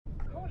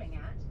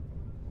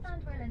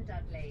and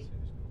Dudley,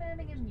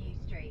 Birmingham New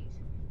Street,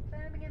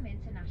 Birmingham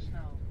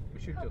International.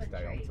 We should just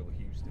stay on till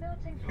Houston.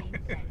 Milton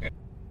Keynes Central.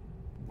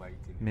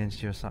 Waiting. Me and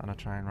Stu are sat on a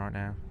train right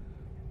now.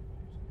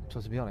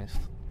 So to be honest,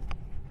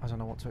 I don't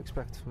know what to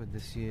expect with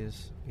this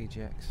year's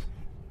EGX.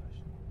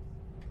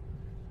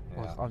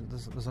 Yeah. Well,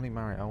 there's only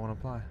Mario I want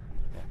to play.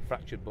 Yeah.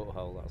 Fractured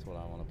Butthole, that's what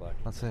I want to play.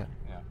 That's it.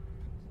 Yeah.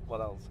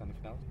 What else?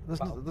 Anything else? There's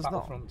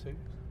Battlefront 2?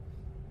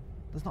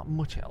 There's not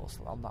much else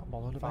that I'm that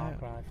bothered Far about.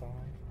 Cry 5?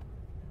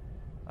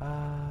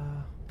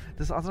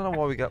 I don't know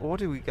why we go. Why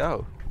do we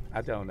go?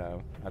 I don't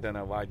know.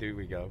 Why do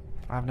we go?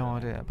 I have no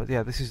idea. But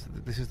yeah, this is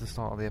the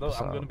start of the episode.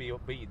 Look, I'm going to be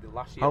upbeat.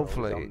 Last year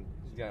Hopefully. I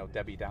was on,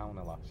 Debbie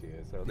Downer last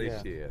year. So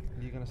this year,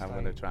 I'm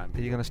going to try and be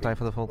Are you going to stay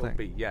for the full thing?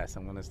 Upbeat. Yes,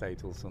 I'm going to stay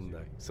till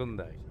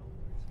Sunday.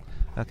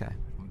 Okay.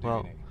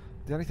 Well,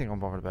 the only thing I'm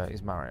bothered about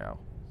is Mario,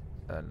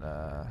 and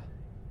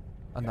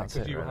that's it.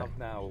 Because you really. have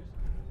now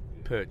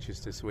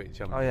purchased a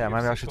Switch. Oh yeah,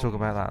 maybe I should talk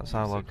about that.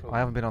 So look, I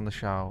haven't been on the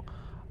show.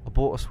 I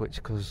bought a Switch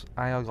because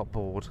I got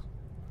bored.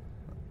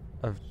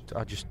 I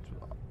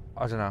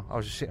don't know. I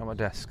was just sitting at my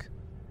desk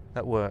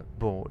at work,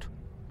 bored,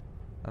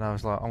 and I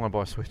was like, I'm going to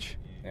buy a Switch.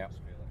 Yeah.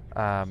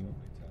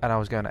 And I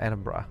was going to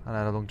Edinburgh, and I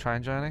had a long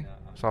train journey.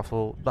 So I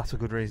thought that's a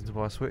good reason to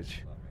buy a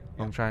Switch.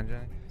 Long train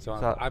journey.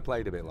 So I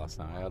played a bit last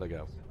night. I had a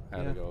go.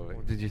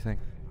 What did you think?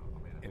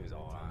 It was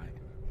alright.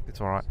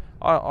 It's alright.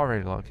 I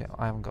really like it.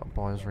 I haven't got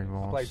buyer's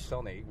remorse. I played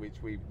Sonic, which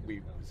we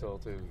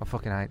sort of... I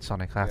fucking hate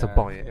Sonic. I have to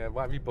buy it. Yeah,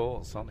 why have you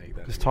bought Sonic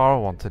then? Because Tara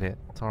wanted it.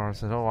 Tara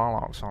said, "Oh, I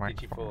like Sonic."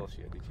 Did she force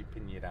you? Did she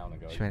pin you down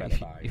and go, She you went,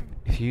 better buy it?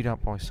 if you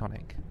don't buy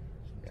Sonic,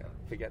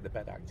 Forget the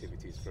bed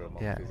activities for a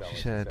month. yeah, Is that she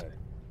what said,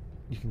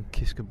 you can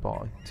kiss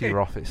goodbye to your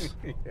office.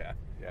 Yeah.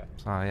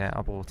 So yeah,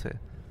 I bought it,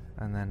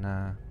 and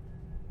then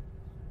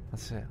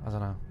that's it. I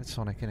don't know. It's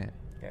Sonic, innit?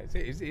 Yeah,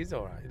 it's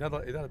alright. It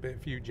had a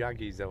few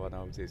jaggies though. I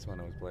noticed when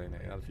I was playing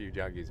it. It had a few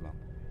jaggies, man.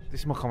 This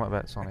is my comment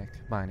about Sonic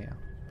Mania.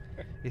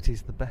 It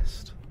is the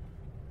best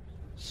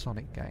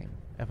Sonic game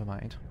ever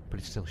made, but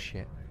it's still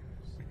shit.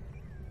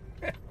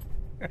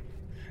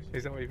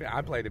 Is that what you think?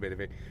 I played a bit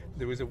of it.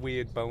 There was a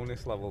weird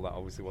bonus level that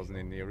obviously wasn't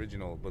in the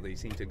original, but it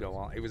seemed to go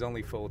on. It was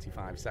only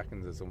 45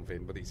 seconds or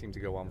something, but it seemed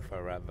to go on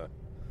forever.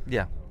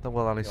 Yeah,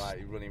 well, at least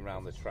Like running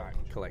around the track,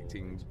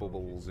 collecting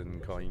bubbles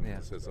and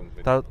coins or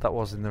something. that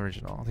was in the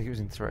original. I think it was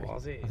in 3.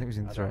 Was it? I think it was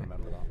in 3. I don't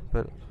remember that.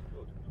 But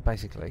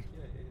basically,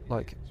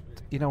 like,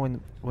 you know,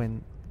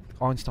 when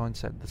Einstein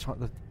said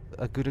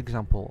a good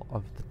example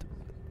of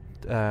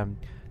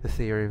the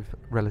theory of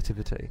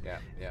relativity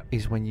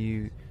is when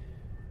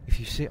if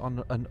you sit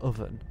on an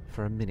oven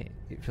for a minute,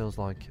 it feels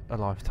like a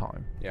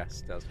lifetime.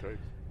 Yes, that's true.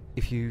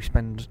 If you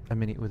spend a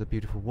minute with a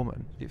beautiful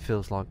woman, it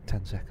feels like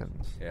 10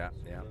 seconds. Yeah.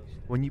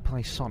 When you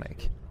play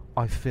Sonic,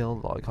 I feel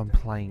like I'm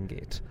playing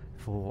it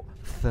for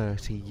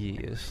 30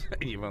 years.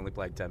 You've only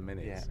played 10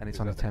 minutes. Yeah, and it's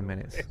only 10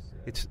 minutes.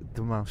 It's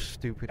the most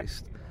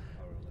stupidest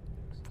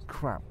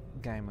crap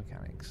game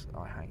mechanics.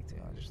 I hate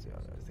it.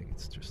 I think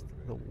it's just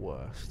the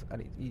worst.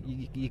 And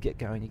you get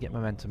going, you get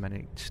momentum, and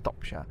it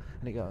stops you,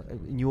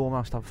 and you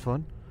almost have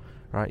fun,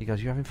 right? He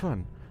goes, "You having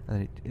fun?"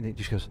 And it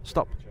just goes,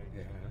 "Stop."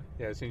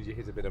 Yeah, as soon as you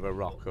hit a bit of a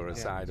rock or a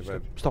side of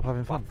a stop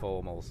having fun.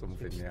 Platform or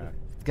something. It's the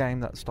game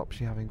that stops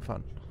you having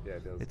fun. Yeah,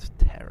 it does. It's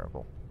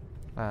terrible.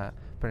 But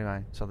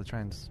anyway, so the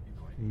train's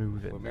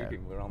moving. We're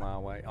moving. We're on our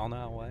way. So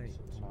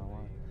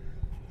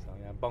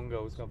yeah,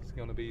 Bongo's obviously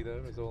going to be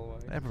there as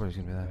always. Everybody's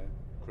going to be there.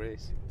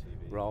 Chris,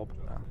 Rob.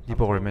 You're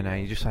boring me now.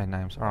 You just say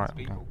names. All right.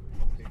 Okay.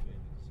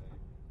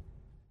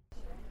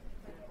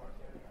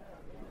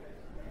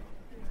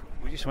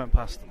 We just went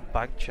past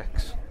bag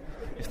checks.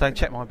 If they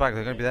check my bag,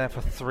 they're going to be there for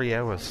 3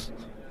 hours.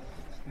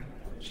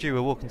 Stu,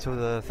 we're walking to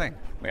the thing.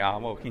 We are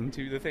walking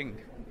to the thing.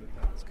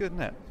 It's good,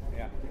 isn't it?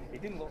 Yeah.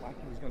 It didn't look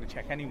like he was going to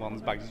check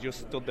anyone's bags. He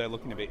just stood there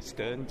looking a bit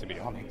stern, to be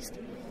honest.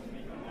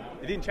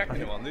 He didn't check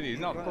anyone, did he? He's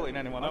not pulling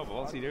anyone over.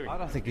 What's he doing? I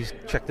don't think he's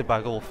checked the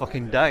bag all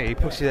fucking day. He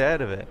pushed it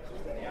out of it.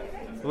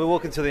 We're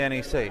walking to the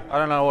NEC. I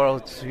don't know what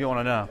else you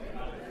want to know.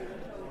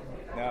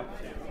 No.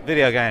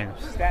 Video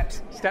games.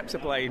 Steps are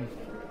playing.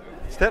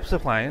 Steps are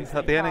playing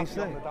at the NEC.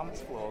 On the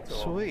dance floor tour,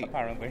 Sweet.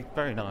 Apparently.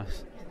 Very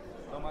nice.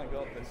 Oh my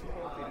god, they're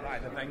supported by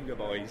the Venga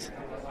Boys.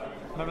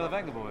 Remember the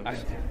Venga Boys?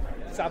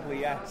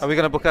 Sadly, yes. Are we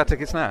going to book our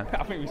tickets now?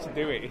 I think we should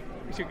do it.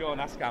 We should go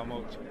and ask how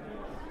much.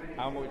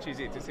 How much is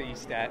it to see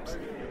Steps?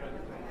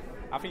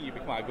 I think you'd be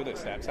quite good at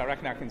Steps. I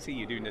reckon I can see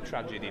you doing the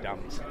tragedy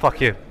dance.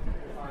 Fuck you.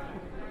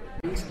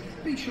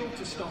 Be sure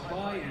to stop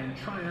by and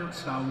try out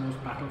Star Wars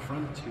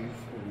Battlefront 2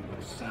 for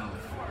yourself.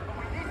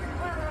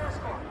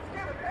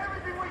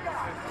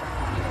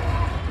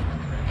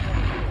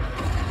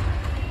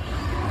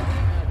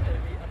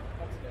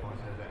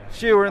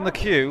 Stu, we're in the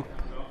queue.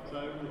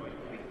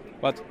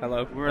 What?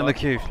 Hello? We're in the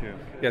queue, Stu.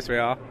 Yes, we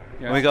are.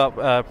 Yes. We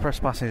got press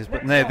passes,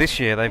 but no, this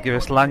year they've given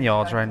us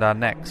lanyards around our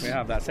necks. We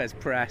have, that says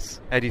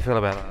press. How do you feel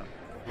about that?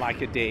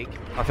 Like a dick.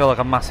 I feel like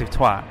a massive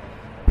twat.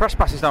 Press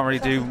passes don't really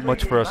do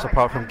much for us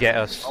apart from get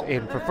us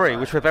in for free,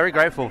 which we're very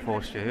grateful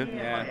for, Stu.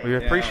 Yeah, we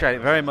appreciate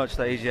it very much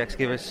that EGX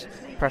give us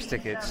press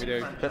tickets. We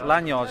do. But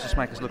lanyards just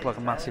make us look like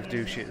a massive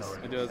douches.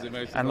 It does. It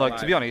makes And it like,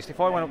 to be honest, if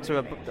I went up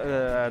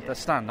to a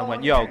stand and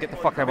went, "Yo, get the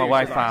fuck out of my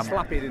way, fam,"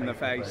 slap it in the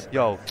face.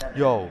 yo,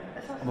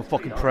 I'm a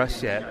fucking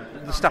press, yeah.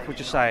 The staff would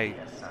just say,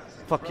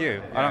 "Fuck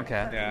you, I don't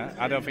care." Yeah,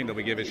 I don't think they'll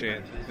be giving a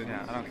shit.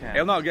 Yeah, I don't care.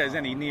 He'll not get us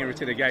any nearer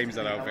to the games,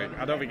 I don't think.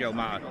 I don't think he'll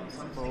matter.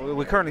 Well,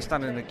 we're currently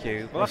standing in the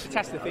queue. We'll have to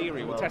test the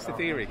theory. We'll test the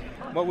theory.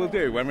 What we'll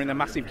do when we're in a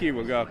massive queue,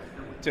 we'll go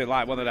to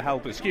like one of the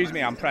helpers. Excuse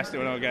me, I'm pressed.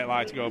 And I'll get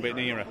like to go a bit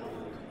nearer.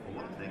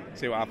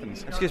 See what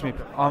happens. Excuse me,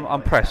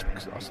 I'm pressed.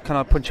 Can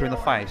I punch you in the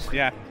face?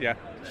 Yeah.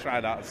 Try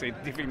that. See, do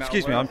you think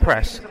Excuse me, that'll I'm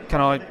pressed. Can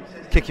I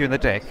kick you in the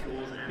dick?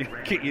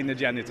 work? Kick you in the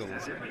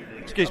genitals.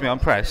 Excuse me, I'm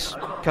pressed.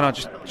 Can I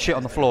just shit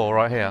on the floor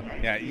right here?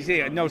 Yeah, you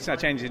see, notice I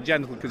changed the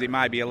genital because it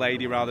might be a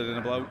lady rather than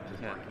a bloke.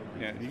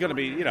 Yeah, you're going to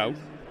be,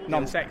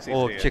 non-sexist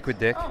Or here. chick with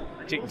dick.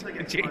 Chick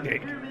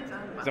dick.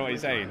 Is that what you're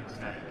saying?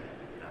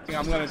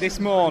 I'm going to, this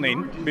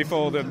morning,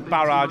 before the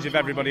barrage of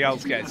everybody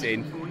else gets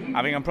in,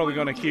 I think I'm probably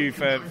going to queue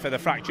for the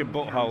fractured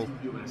butthole.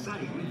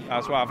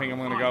 That's what I think I'm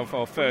going to go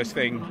for first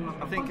thing.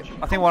 I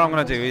think what I'm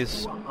going to do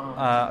is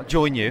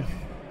join you.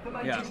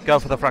 Yeah. Go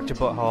for the fractured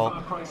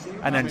butthole,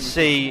 and then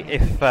see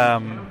if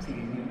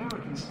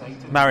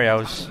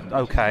Mario's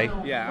okay.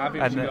 Yeah, I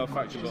think we should go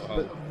fractured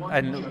butthole.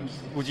 And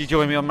would you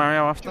join me on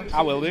Mario after?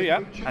 I will do,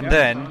 yeah. And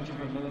then,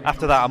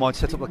 after that, I might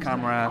set up the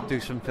camera, do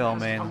some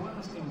filming,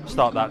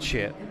 start that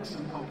shit.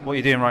 What are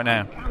you doing right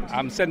now?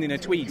 I'm sending a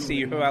tweet,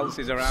 see who else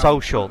is around.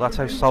 Social. That's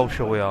how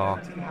social we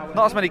are.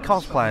 Not as many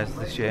cosplayers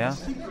this year.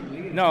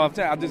 No,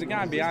 there's a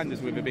guy behind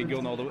us with a big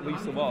gun, or at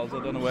least there was.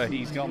 I don't know where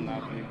he's gone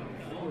now.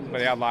 But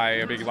he had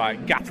like a big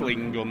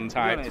Gatling gun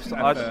type.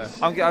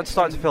 I'd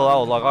start to feel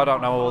old. Like, I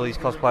don't know who all these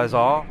cosplayers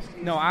are.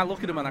 No, I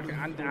look at them and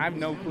I have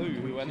no clue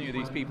who any of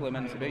these people are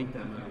meant to be.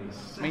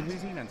 I mean,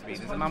 who's he meant to be?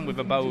 There's a man with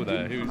a bow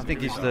there. I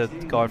think he's the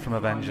guy from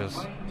Avengers.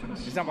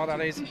 Is that what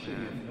that is?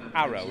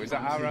 Arrow. Is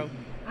that Arrow?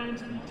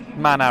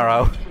 Man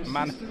Arrow.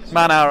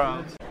 Man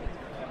Arrow.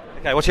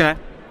 Okay, what's your name?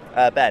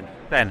 Ben.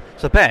 Ben.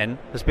 So Ben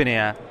has been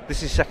here.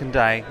 This is second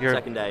day.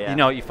 Second day, yeah. You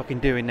know what you're fucking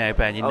doing now,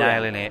 Ben. You're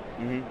nailing it.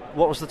 Mm-hmm.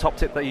 What was the top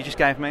tip that you just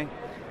gave me?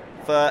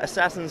 For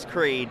Assassin's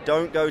Creed,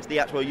 don't go to the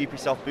actual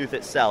Ubisoft booth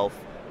itself.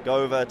 Go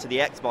over to the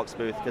Xbox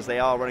booth because they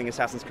are running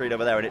Assassin's Creed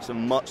over there, and it's a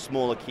much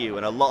smaller queue.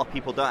 And a lot of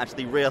people don't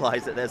actually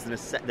realise that there's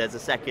a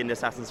second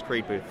Assassin's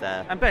Creed booth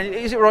there. And Ben,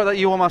 is it right that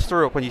you almost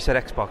threw up when you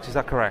said Xbox? Is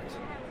that correct?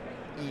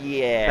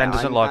 Yeah. Ben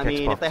doesn't like I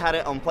mean, Xbox. if they had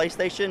it on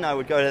PlayStation, I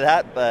would go to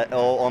that,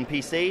 or on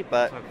PC.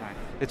 But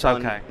it's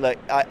okay. Look,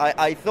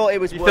 I thought it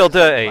was. You feel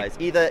dirty.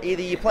 Either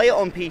you play it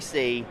on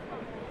PC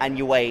and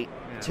you wait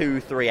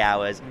 2-3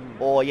 hours,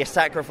 or you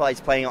sacrifice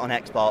playing it on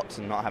Xbox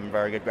and not having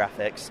very good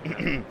graphics,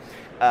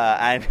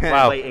 and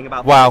waiting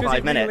about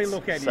 5 minutes. Does it really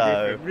look any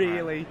different?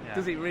 Really? Yeah.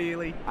 Does it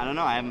really? I don't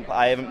know.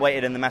 I haven't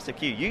waited in the massive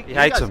queue. You He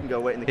guys hates can them.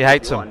 go wait in the He queue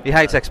hates if you them. want. He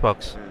hates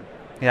Xbox.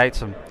 He hates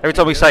them. Every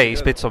time we say it, he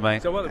spits on me.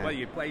 So what about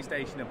you?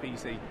 PlayStation and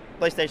PC?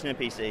 PlayStation and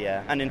PC,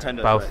 yeah, and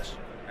Nintendo Both.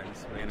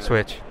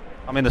 Switch.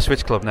 I'm in the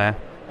Switch club now.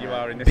 You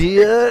are in the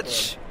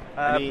Bitch.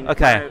 I mean,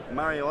 Okay.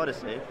 Mario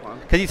Odyssey. Come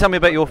on. Can you tell me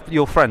about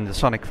your friend, the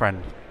Sonic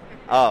friend?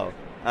 Oh.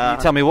 Can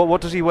you tell me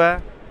what does he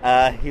wear?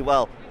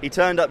 He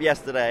turned up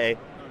yesterday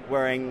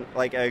wearing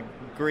like a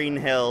Green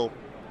Hill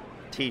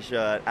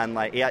T-shirt, and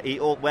like he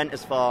went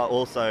as far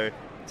also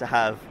to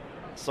have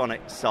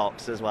Sonic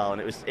socks as well,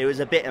 and it was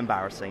a bit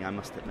embarrassing, I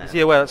must admit. Is he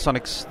aware that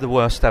Sonic's the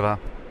worst ever?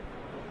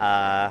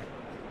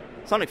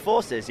 Sonic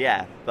Forces,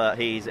 yeah, but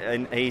he's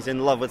in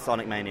love with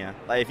Sonic Mania.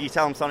 Like, if you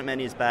tell him Sonic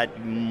Mania is bad,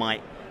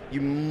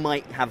 you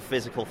might have a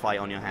physical fight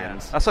on your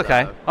hands. That's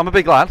okay. I'm a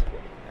big lad.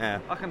 Yeah.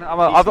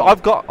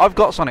 I've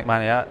got Sonic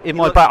Mania in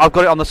my bag. I've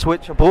got it on the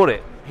Switch. I bought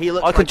it.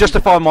 I can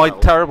justify my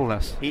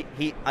terribleness.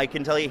 I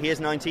can tell you he is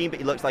 19, but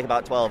he looks like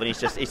about 12, and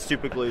he's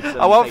super glued.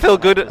 I won't feel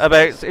good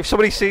about if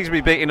somebody sees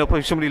me beating up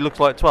if somebody looks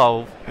like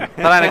 12.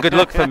 That ain't a good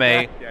look for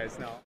me. Yeah, it's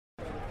not.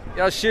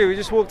 Yeah, Stu, we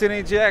just walked in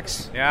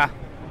EGX. Yeah.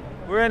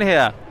 We're in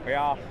here. We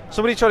are.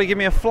 Somebody tried to give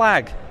me a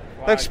flag.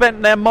 They've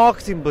spent their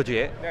marketing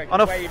budget on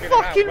a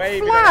fucking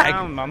flag.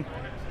 Around,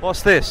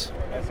 What's this?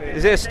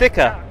 Is it a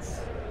sticker?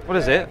 What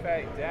is it?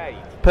 Perfect day.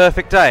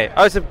 Perfect day.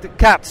 Oh, it's the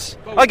cats.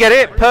 I get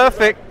it.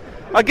 Perfect.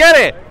 I get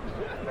it.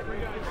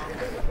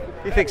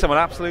 You think I'm an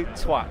absolute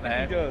twat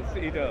there?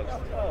 He does.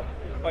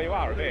 Well, you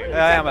are a bit.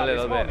 I am a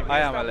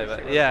little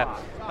bit. Yeah.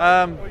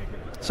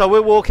 So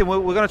we're walking. We're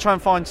going to try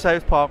and find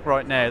South Park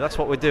right now. That's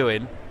what we're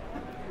doing.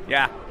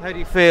 Yeah. How do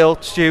you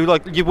feel, Stu?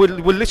 Like we're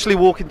literally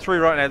walking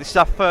through right now. This is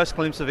our first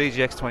glimpse of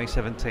EGX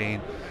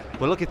 2017.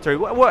 We're looking through.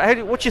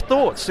 What's your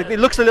thoughts? It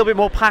looks a little bit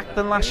more packed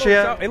than last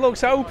year. It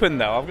looks open,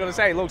 though. I've got to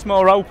say, it looks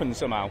more open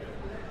somehow.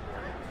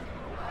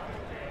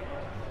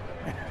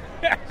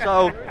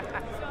 So,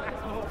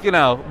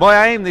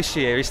 my aim this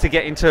year is to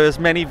get into as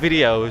many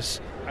videos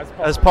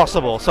as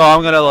possible. So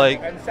I'm going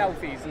to And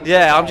selfies. And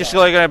I'm just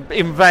going to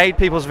invade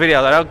people's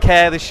videos. I don't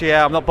care this year.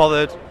 I'm not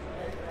bothered.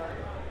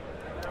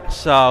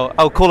 So,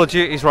 Call of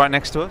Duty's right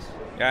next to us.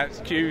 Yeah, it's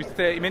queue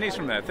 30 minutes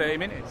from there. 30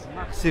 minutes.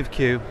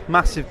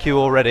 Massive queue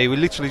already. We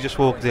literally just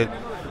walked in.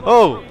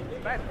 Oh,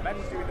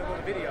 Ben's doing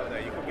another video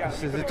there. You could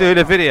They're doing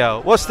a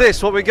video. What's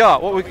this? What we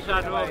got? What we?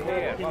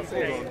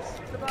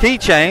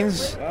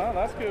 Keychains. Oh,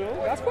 that's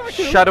cool. That's quite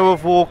cool. Shadow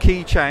of War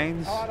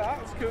keychains. Oh,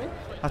 that's cool.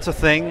 That's a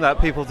thing that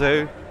people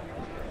do.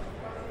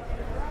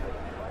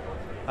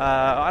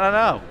 I don't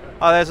know.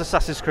 Oh, there's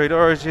Assassin's Creed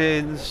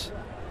Origins.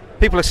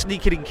 People are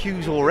sneaking in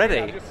queues already.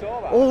 I just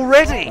saw that.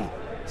 Already.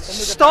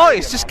 Start.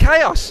 It's just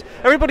chaos.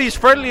 Everybody's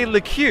friendly in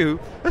the queue.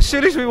 As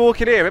soon as we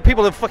walk in here,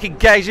 people are fucking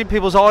gauging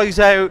people's eyes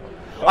out.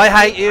 I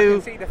hate you. I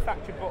can see the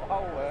fractured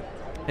butthole there.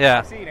 Yeah.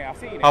 I've seen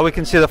it. Oh, we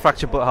can see the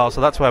fractured butthole,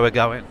 so that's where we're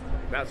going.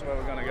 That's where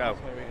we're going to go.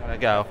 There we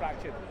go.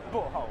 Fractured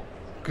butthole.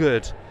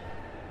 Good.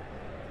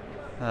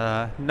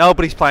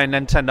 Nobody's playing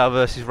Nintendo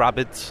versus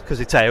Rabbids because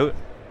it's out.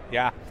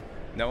 Yeah.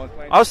 No one's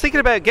playing. I was thinking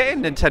about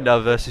getting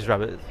Nintendo versus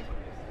Rabbids.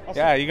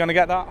 Yeah, you going to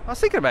get that? I was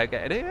thinking about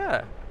getting it,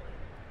 yeah.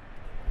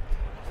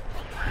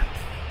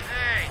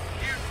 Hey,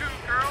 you two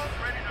girls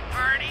ready to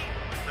party?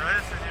 So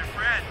this is your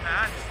friend,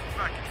 huh? She's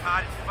fucking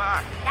hot as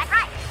fuck. That's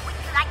right. Would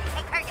you like to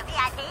take her to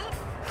VIP?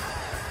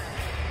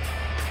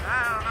 I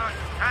don't know,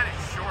 she's kind of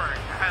short.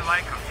 I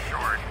like them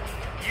short.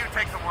 You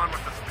take the one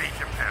with the speech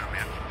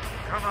impediment.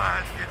 Come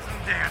on, let's get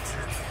some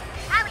dances.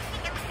 I was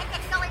thinking we could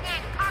just go in there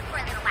and talk for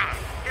a little while.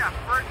 Yeah,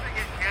 first we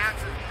get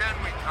dances, then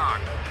we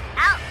talk.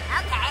 Oh,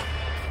 okay.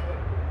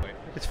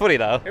 It's funny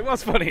though. It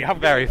was funny. I'm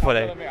Very gonna- funny.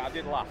 I've gotta admit, I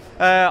did laugh.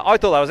 I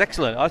thought that was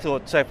excellent. I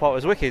thought South Park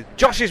was wicked.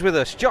 Josh is with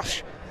us.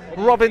 Josh,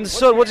 Robin's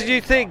son. What did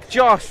you think,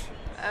 Josh?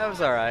 That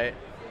was alright.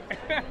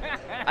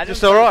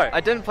 Just all right.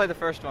 I didn't play the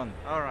first one.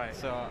 All right.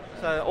 So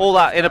So all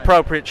that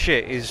inappropriate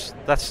shit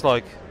that's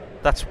South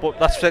Park,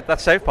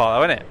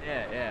 though, isn't it?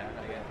 yeah,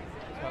 I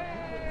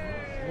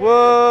guess.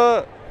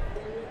 What?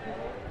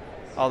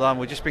 Hold on,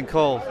 we've just been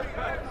called.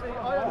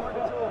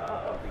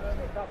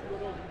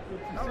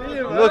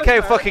 Look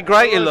how fucking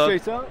great you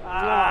look.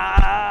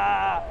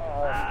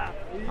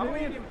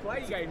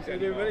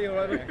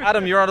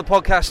 Adam, you're on the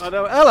podcast.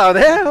 Hello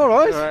there, all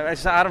right.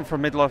 It's Adam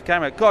from Midlife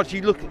Gamer. God,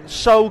 you look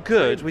so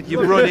good with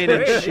your running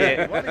and shit.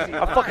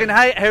 I fucking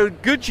hate how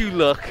good you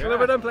look. I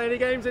never don't play any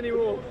games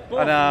anymore.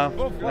 I know.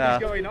 What is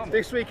going on?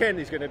 This weekend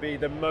is going to be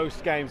the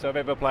most games I've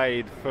ever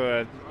played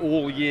for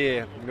all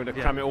year. I'm going to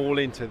cram it all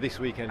into this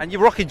weekend. And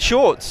you're rocking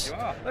shorts.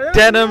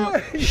 Denim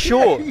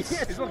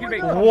shorts. It's looking a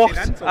bit What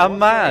continental. a What's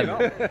man.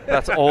 going on?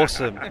 That's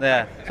awesome.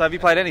 Yeah. So have you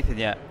played anything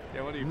yet?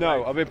 Yeah, what do you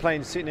No, play? I've been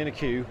playing sitting in a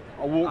queue.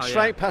 I walked Oh, yeah.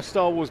 straight past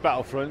Star Wars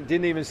Battlefront,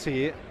 didn't even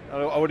see it.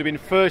 I would have been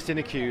first in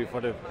the queue if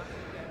I'd have.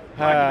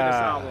 Like a bit of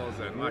Star Wars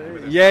then. Like a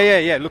bit of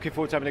Yeah. Looking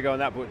forward to having a go on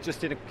that, but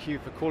just in a queue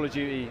for Call of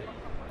Duty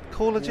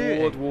Call of Duty.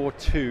 World War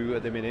II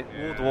at the minute.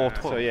 World War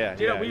II. So yeah,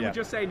 Do you know, yeah, we yeah. were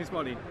just saying this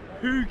morning,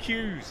 who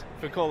queues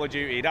for Call of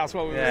Duty? That's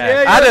what we were Yeah.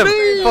 saying. Adam,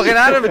 me. fucking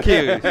Adam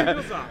queues. Who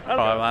does that? All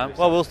right, man.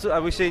 Well,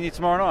 are we seeing you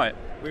tomorrow night?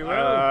 We will.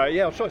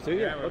 Yeah, I'll try to.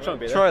 Yeah, I'll try and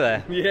be there. Try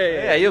there.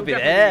 Yeah. You'll be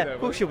Definitely there. there, Of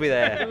course, you'll be I'm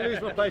there. gonna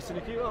lose my place in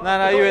the queue.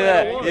 No, you were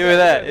there. You were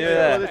there. You were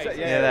there.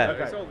 Yeah, there.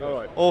 Okay. All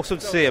right. Awesome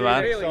to see you,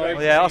 man. Really great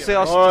to Yeah, I'll see see. you.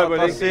 I'll All right,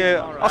 buddy. see you.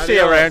 I'll see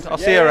you around. I'll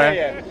see you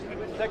around.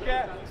 Take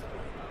care.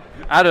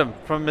 Adam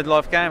from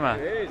Midlife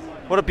Gamer.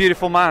 What a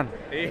beautiful man.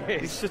 He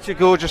He's is. such a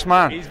gorgeous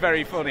man. He's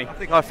very funny. I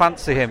think I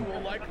fancy him.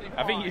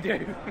 I think you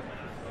do.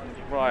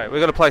 Right, we're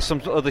going to play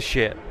some other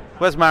shit.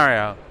 Where's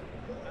Mario?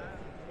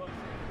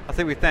 I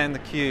think we're down in the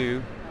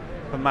queue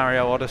for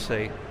Mario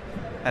Odyssey,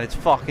 and it's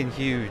fucking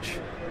huge.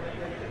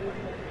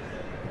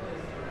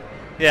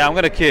 Yeah, I'm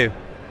going to queue.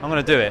 I'm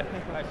going to do it.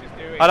 Let's just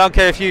do it. I don't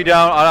care if you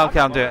don't. I don't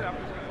care. I'm doing it.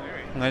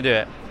 I'm going to do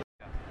it.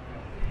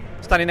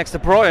 Standing next to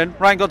Brian,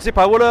 Ryan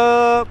Godzippo. What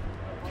up?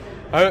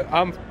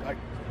 I'm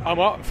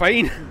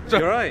fine.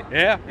 You're right.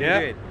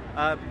 Yeah.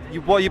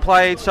 Good. What you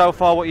played so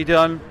far? What you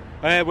done?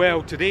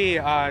 Well, today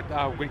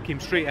we came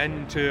straight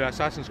into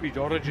Assassin's Creed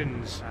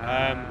Origins.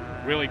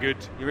 Really good.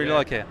 You really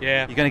like it?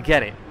 Yeah. You're going to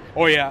get it.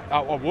 Oh yeah. I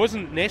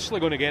wasn't necessarily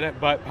going to get it,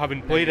 but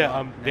having played it,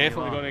 I'm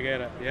definitely are. going to get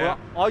it. Yeah.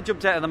 Well, I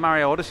jumped out of the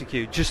Mario Odyssey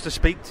queue just to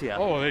speak to you.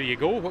 Oh, there you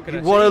go. What can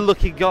I What say? a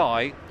lucky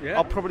guy. Yeah.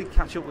 I'll probably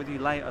catch up with you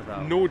later,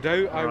 though. No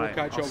doubt, I will Alright,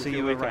 catch I'll up with see you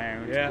you later.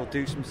 around. Yeah. We'll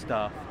do some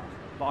stuff.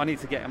 But I need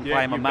to get and Yeah,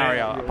 play my you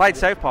Mario. bet. I played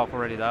South Park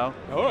already, though.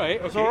 All right.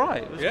 It was okay. all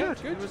right. It was Yeah,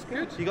 good. It was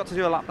good. You got to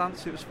do a lap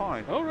dance. It was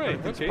fine. All right,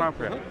 Everything's okay.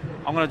 appropriate.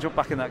 Uh-huh. I'm going to jump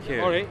back in that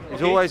queue. All right, It's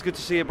okay. always good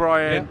to see you,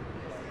 Brian.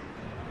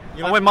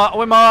 I'm with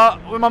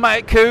my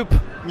mate Coop.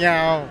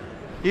 No,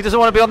 He doesn't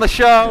want to be on the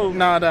show.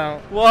 no, I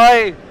don't.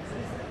 Why?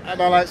 I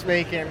don't like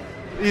speaking.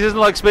 He doesn't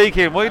like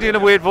speaking. What are you doing a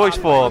weird voice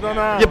for? I don't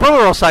know. Your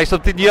brother will say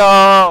something.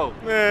 Yo.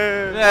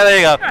 Yeah, there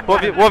you go.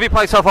 What have you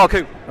played so far,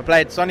 Coop? I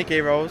played Sonic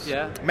Heroes,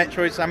 Yeah.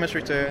 Metroid Samus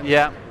Return,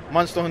 Yeah.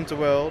 Monster Hunter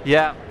World,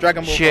 Yeah.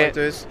 Dragon Ball Shit.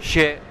 Fighters.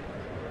 Shit.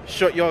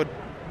 Shut your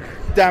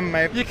damn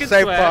mouth. You can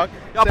South swear. Park.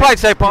 I played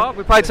South Park.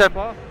 We played South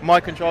Park. My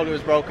controller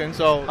was broken,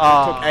 so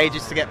Ah. it took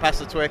ages to get past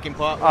the twerking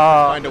part.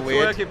 Ah. Kind of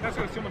weird. That's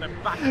when someone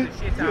had backed the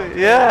shit out.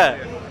 Yeah.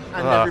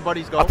 And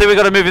everybody's I gone. think we've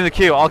got to move in the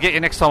queue. I'll get you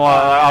next time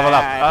I have a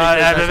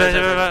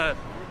lap.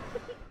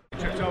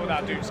 Tripped over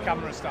that dude's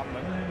camera stand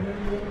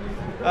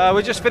then.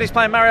 We just finished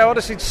playing Mario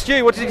Odyssey.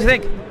 Stu, what did you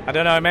think? I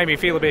don't know, it made me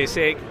feel a bit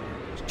sick.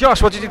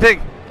 Josh, what did you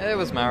think? It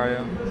was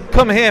Mario.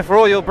 Come here for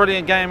all your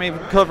brilliant gaming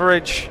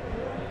coverage.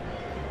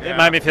 Yeah. It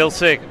made me feel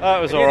sick. Oh,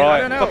 it was I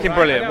alright. don't know, Fucking like,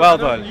 brilliant. I Well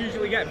don't done.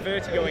 usually get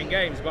vertigo in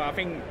games, but I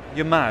think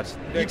You're mad.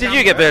 the Did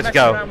you get messing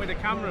vertigo? around with the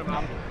camera,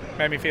 man,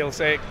 made me feel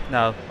sick.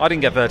 No, I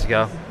didn't get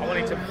vertigo. I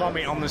wanted to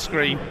vomit on the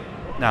screen.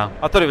 No,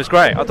 I thought it was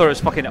great. I thought it was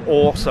fucking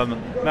awesome.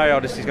 Mario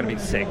Odyssey is going to be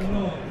sick.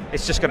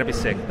 It's just going to be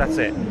sick. That's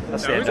it.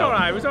 That's No, it. it was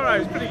alright. It was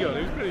alright. It was pretty good.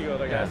 It was pretty good,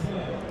 I guess,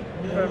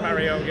 for a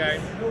Mario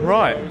game.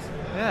 Right. I suppose.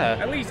 Yeah.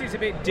 At least it's a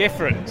bit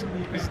different.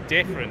 It's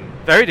different.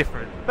 Very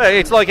different. But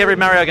it's like every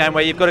Mario game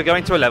where you've got to go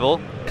into a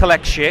level,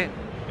 collect shit.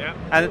 Yeah.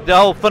 And the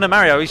whole fun of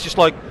Mario is just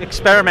like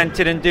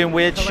experimenting and doing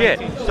weird shit.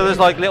 So there's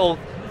like little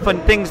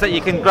fun things that you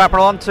can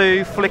grapple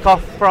onto, flick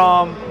off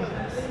from.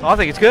 I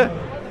think it's good.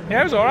 Yeah,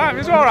 it was alright. It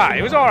was alright.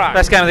 It was alright.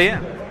 Best game of the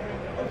year.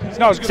 It's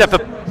not as good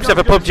Except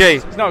for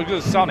PUBG. It's not as good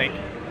as Sonic.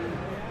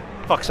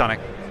 Fuck Sonic.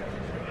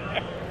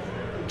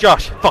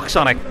 Josh, fuck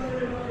Sonic.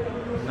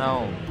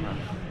 No.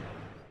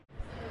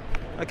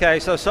 Okay,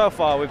 so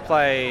far we've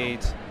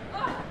played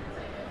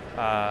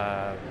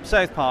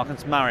South Park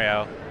and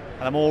Mario,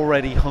 and I'm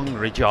already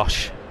hungry,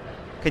 Josh.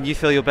 Can you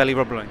feel your belly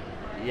rumbling?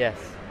 Yes.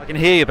 I can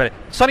hear your belly.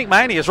 Sonic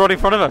Mania is right in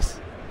front of us.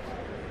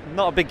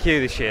 Not a big queue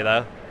this year,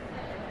 though.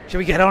 Should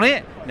we get on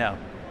it? No.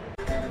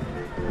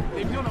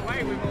 They've done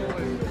away with all the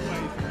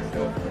plays and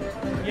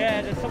stuff.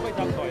 Yeah, there's some ways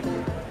outside.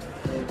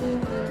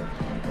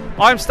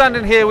 I'm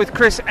standing here with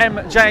Chris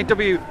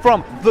MJW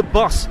from the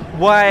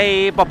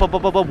Busway.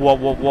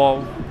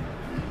 Whoa.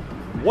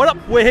 What up?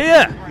 We're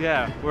here.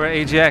 Yeah, we're at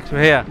EGX.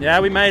 We're here. Yeah,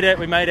 we made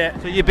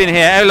it. So you've been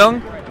here how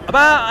long?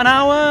 About an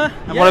hour.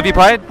 And what have you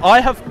played? I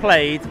have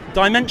played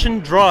Dimension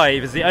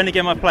Drive. Is the only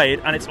game I've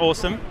played, and it's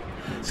awesome.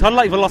 It's kind of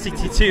like Velocity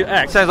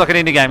 2X. Sounds like an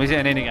indie game. Is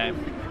it an indie game?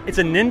 It's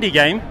an indie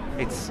game.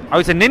 It's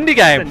an indie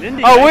game. It's an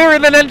indie Oh, game. we're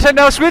in the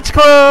Nintendo Switch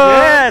Club.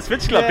 Yeah,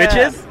 Switch Club,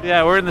 bitches.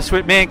 Yeah, we're in the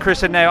Switch. Me and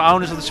Chris are now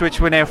owners of the Switch.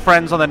 We're now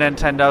friends on the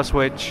Nintendo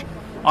Switch.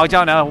 I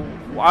don't know.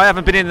 I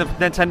haven't been in the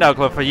Nintendo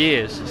Club for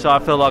years, so I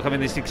feel like I'm in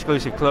this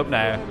exclusive club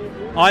now.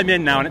 I'm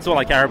in now, and it's all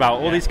I care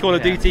about. All these Call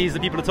of Yeah. Duties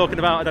that people are talking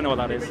about, I don't know what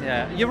that is.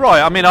 Yeah, you're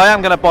right. I mean, I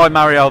am going to buy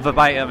Mario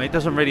verbatim. It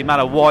doesn't really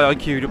matter why I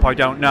queued up. I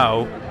don't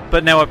know.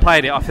 But now I've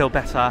played it, I feel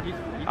better.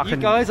 You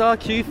guys are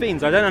queue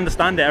fiends. I don't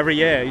understand it every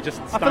year. You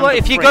just I feel like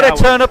if you've got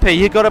to turn up here,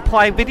 you've got to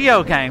play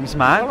video games,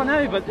 man. Well,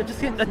 I know, but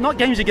they're not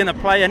games you're going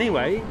to play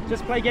anyway.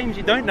 Just play games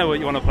you don't know what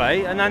you want to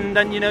play, and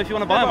then you know if you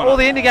want to buy them or All not.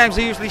 the indie games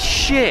are usually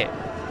shit.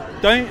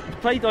 Don't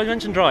play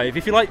Dimension Drive.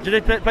 If you like, do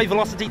they play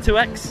Velocity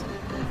 2X?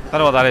 I don't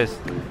know what that is.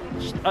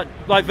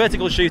 Like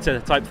vertical shooter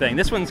type thing.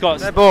 This one's got...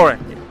 They're boring.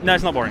 No,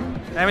 it's not boring.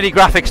 How many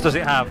graphics does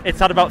it have? It's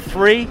had about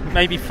 3,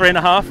 maybe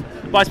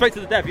 3.5. But I spoke to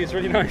the dev, he was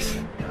really nice.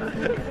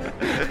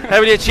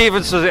 How many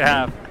achievements does it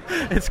have?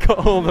 It's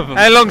got all of them.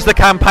 How long's the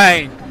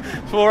campaign?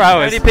 4 How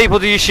hours. many people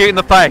do you shoot in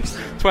the face?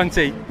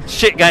 20.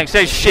 Shit game,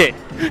 says shit.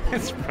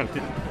 It's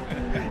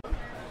brilliant.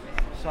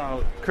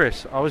 So,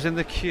 Chris, I was in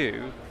the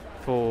queue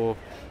for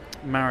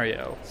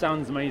Mario.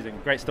 Sounds amazing.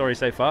 Great story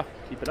so far.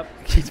 Keep it up.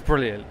 It's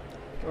brilliant.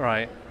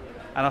 Right.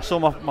 And I saw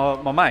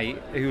my mate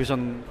who was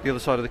on the other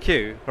side of the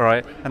queue,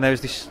 right? And there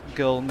was this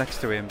girl next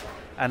to him,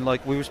 and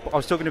like I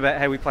was talking about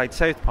how we played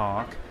South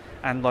Park,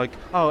 and like,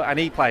 oh, and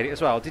he played it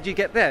as well. Did you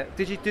get there?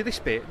 Did you do this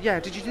bit?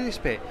 Yeah. Did you do this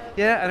bit?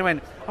 Yeah. And I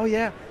went, oh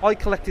yeah, I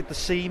collected the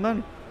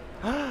semen.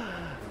 Right.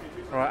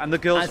 And the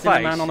girl's As face.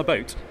 in a man on a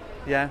boat.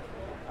 Yeah.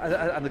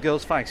 And the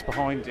girl's face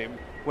behind him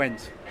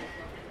went.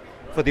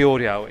 For the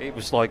audio, it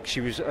was like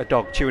she was a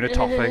dog chewing a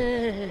toffee.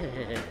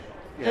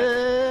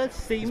 Yeah.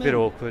 It's a bit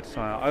awkward.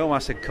 So I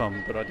almost said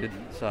come, but I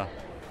didn't. So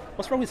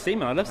What's wrong with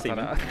semen? I love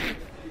semen.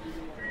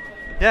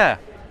 Yeah,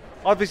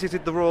 I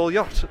visited the Royal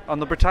Yacht on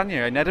the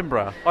Britannia in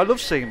Edinburgh. I love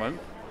semen.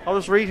 I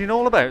was reading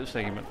all about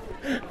semen.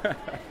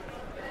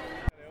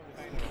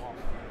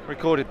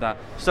 Recorded that.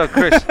 So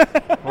Chris,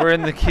 we're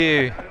in the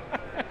queue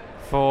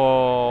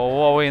for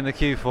what are we in the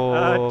queue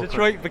for?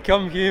 Detroit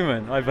Become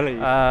Human, I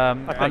believe.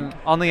 I think.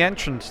 On the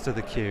entrance to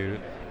the queue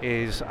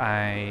is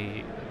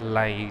a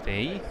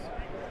lady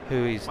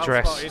who is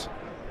dressed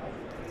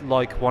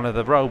like one of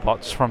the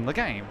robots from the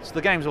game. So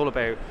the game's all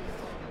about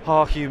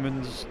how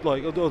humans,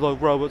 like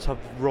robots have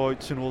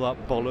rights and all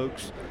that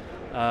bollocks.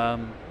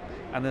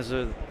 And there's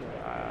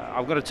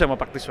I've got to turn my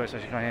back this way so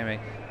she can't hear me.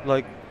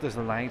 Like, there's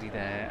a lady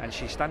there, and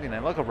she's standing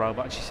there like a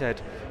robot, and she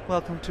said,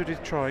 "Welcome to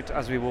Detroit,"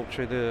 as we walk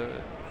through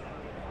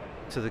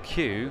to the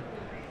queue,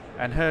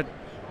 and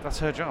that's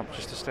her job,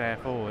 just to stare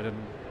forward and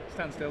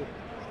Stand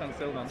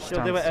still, man.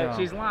 She'll do it.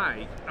 She's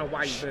like a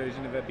white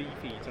version of a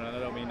beefeater, and I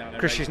don't mean that. in a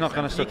Chris, she's not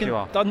going to suck you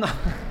off.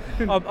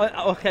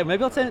 Okay,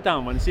 maybe I'll turn it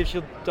down one and see if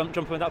she'll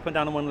jump up and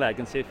down on one leg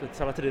and see if it's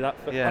allowed to do that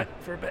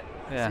for a bit.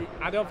 Yeah. See,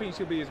 I don't think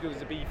she'll be as good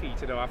as a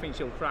beefeater, though. I think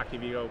she'll crack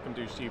if you go up and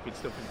do stupid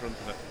stuff in front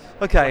of her.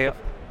 Okay.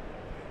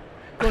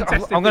 Go on,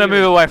 test the I'm going to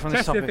theory. move away from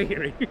Test this the topic.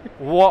 theory.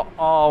 What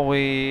are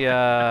we?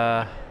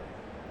 I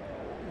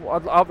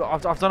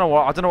don't know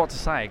what to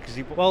say because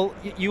you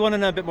want to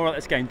know a bit more about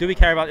this game. Do we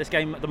care about this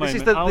game at the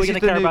moment? Are we going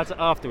to care about it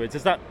afterwards?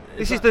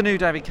 This is the new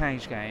David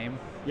Cage game.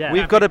 Yeah.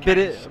 We've got a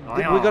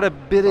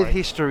bit of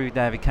history with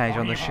David Cage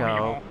on the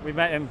show. We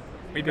met him.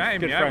 We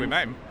met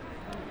him.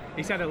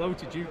 He said hello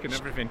to Duke and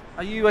everything.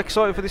 Are you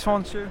excited for this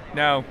one, Stu?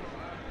 No.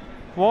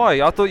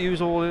 Why? I thought you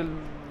was all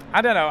in...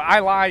 I don't know. I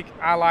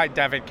like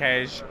David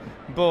Cage,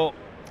 but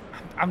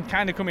I'm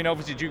kind of coming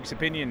over to Duke's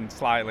opinion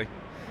slightly.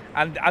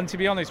 And to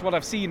be honest, what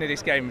I've seen of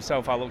this game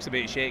so far looks a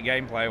bit shit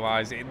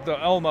gameplay-wise. It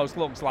almost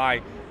looks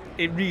like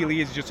it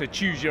really is just a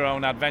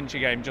choose-your-own-adventure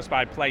game just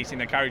by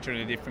placing a character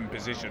in a different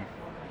position.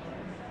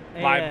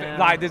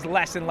 Like there's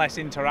less and less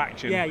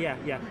interaction.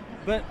 Yeah.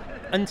 But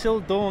Until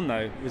Dawn,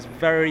 though, was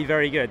very,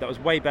 very good. That was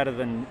way better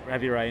than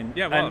Heavy Rain.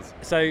 Yeah, it was.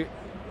 So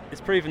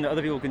it's proven that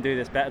other people can do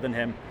this better than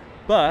him.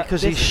 But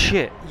because he's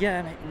shit.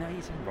 Yeah, mate, no,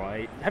 he's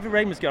alright. Heavy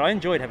Rain was good. I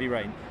enjoyed Heavy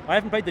Rain. I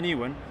haven't played the new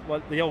one.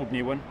 Well, the old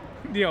new one.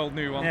 The old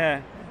new one.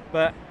 Yeah,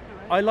 but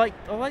I like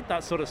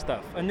that sort of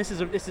stuff. And this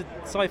is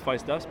sci-fi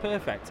stuff. It's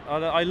perfect.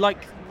 I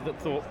like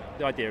the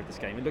idea of this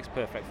game. It looks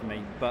perfect for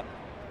me. But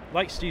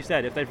like Stu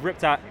said, if they've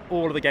ripped out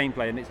all of the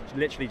gameplay and it's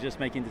literally just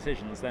making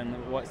decisions, then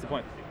what's the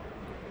point?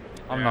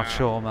 I'm not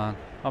sure, man.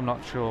 I'm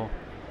not sure.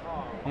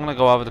 I'm going to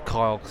go over to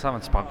Kyle because I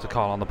haven't spoken to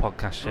Kyle on the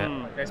podcast yet.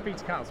 Yeah, speak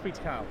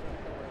to Kyle.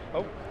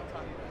 Oh.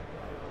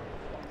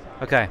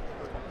 Okay.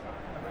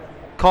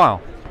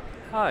 Kyle.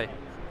 Hi.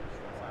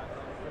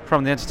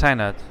 From The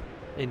Entertainer.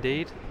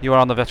 Indeed. You are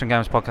on the Veteran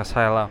Games podcast.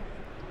 Hey, hello.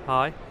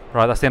 Hi.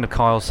 Right, that's the end of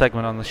Kyle's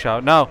segment on the show.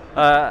 No,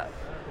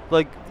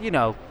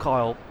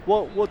 Kyle,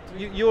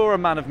 you're a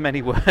man of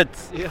many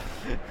words. Yeah,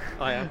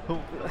 I am.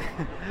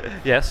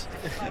 Yes.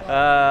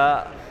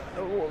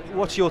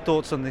 What's your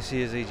thoughts on this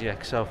year's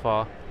EGX so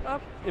far?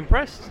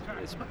 Impressed.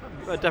 It's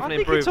definitely I think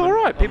improvement. it's all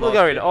right. People are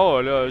going, year.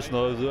 oh no, it's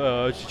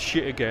not. It's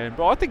shit again.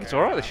 But I think it's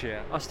all right this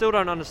year. I still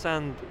don't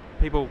understand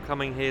people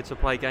coming here to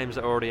play games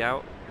that are already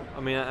out.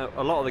 I mean,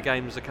 a lot of the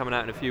games are coming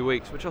out in a few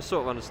weeks, which I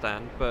sort of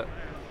understand. But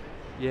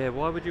yeah,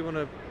 why would you want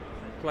to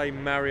play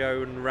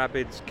Mario and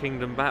Rabbids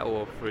Kingdom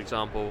Battle, for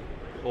example,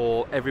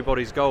 or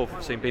Everybody's Golf?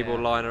 I've seen people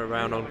lying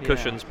around on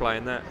cushions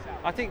playing that.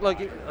 I think like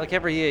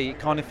every year, it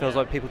kind of feels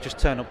like people just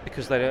turn up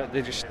because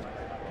they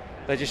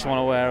just want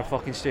to wear a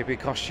fucking stupid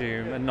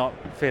costume and not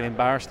feel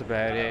embarrassed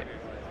about it,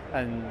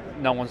 and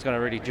no one's going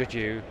to really judge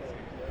you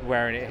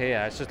wearing it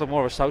here. It's just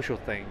more of a social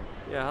thing.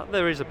 Yeah,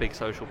 there is a big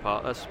social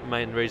part. That's the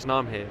main reason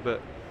I'm here.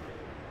 But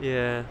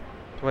yeah,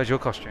 so where's your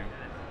costume?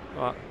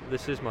 Right,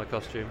 this is my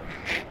costume.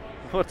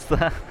 What's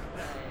that?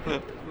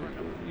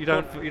 You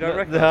don't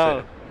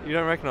recognise it? You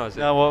don't recognise it?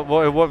 No.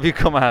 What have you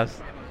come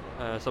as?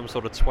 Some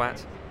sort of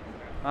twat.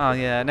 Oh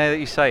yeah. Now that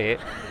you say it.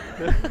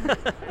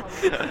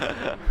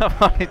 I'm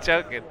only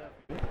joking.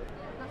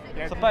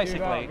 So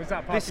basically,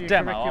 this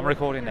demo I'm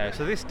recording now.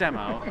 So this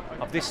demo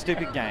of this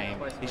stupid game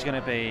is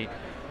going to be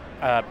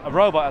a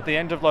robot at the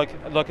end of like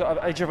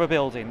edge of a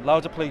building,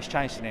 loads of police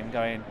chasing him,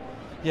 going,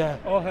 yeah,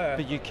 or her.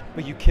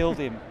 But you killed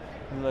him.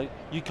 Like,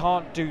 you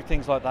can't do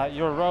things like that.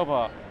 You're a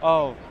robot.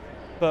 Oh,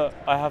 but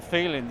I have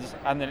feelings,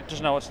 and then it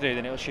doesn't know what to do.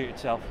 Then it'll shoot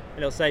itself. And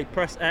it'll say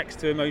press X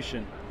to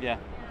emotion. Yeah,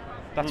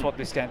 that's what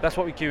this game. That's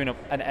what we're queuing up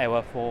an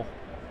hour for.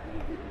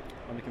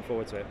 I'm looking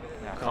forward to it.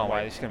 Yeah, I can't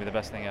wait. This is going to be the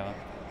best thing ever.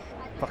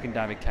 Fucking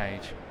David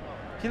Cage.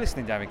 If you're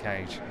listening, David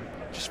Cage,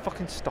 just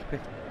fucking stop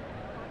it.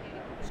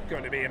 It's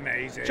going to be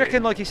amazing. Do you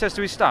reckon, like he says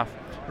to his staff,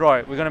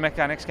 right, we're going to make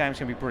our next game, it's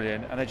going to be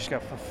brilliant, and they just go,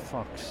 for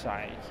fuck's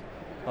sake.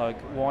 Like,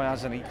 why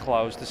hasn't he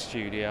closed the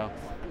studio?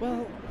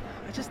 Well,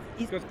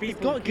 he's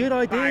got good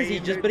ideas. He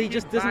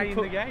just doesn't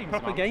put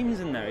proper games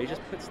in there. He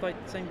just puts like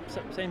same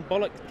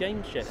bollock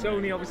game shit.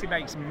 Sony obviously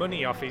makes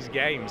money off his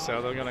games,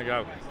 so they're gonna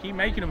go keep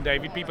making them,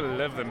 David. People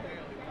love them.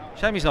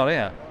 Shame he's not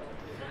here.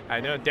 I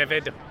know,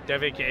 David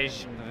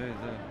Cage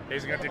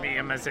is going to be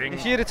amazing.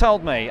 If you'd have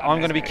told me I'm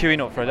going to be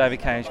queuing up for a David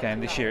Cage game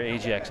this year at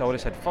EGX, I would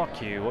have said,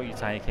 fuck you, what are you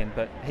taking?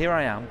 But here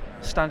I am,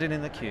 standing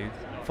in the queue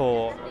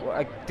for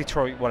a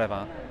Detroit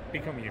whatever.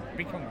 Become you.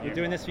 We're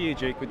doing this for you,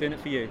 Duke. We're doing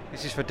it for you.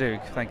 This is for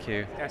Duke, thank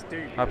you. Yes,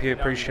 Duke. Hope you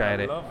appreciate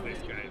it. I love this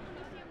game.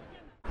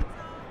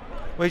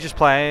 We just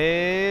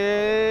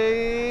play...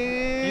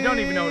 You don't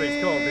even know what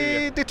it's called, do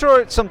you?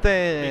 Detroit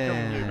something.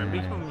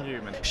 Become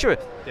human. Sure.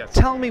 Yes.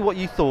 Tell me what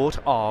you thought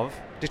of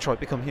Detroit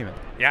Become Human.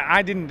 Yeah,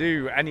 I didn't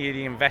do any of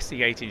the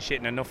investigating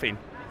shit, no nothing.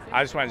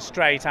 I just went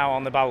straight out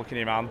on the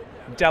balcony, man,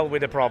 dealt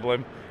with the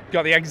problem,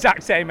 got the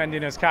exact same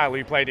ending as Kyle,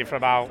 who played it for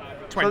about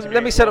 20 minutes.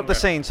 Let me set up the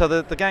scene. So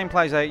the game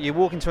plays out, you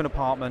walk into an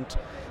apartment,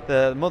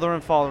 the mother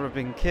and father have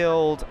been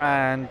killed,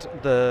 and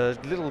the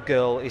little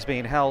girl is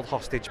being held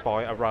hostage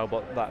by a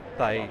robot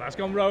that's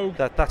gone rogue.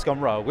 That's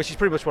gone rogue, which is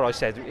pretty much what I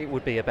said it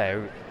would be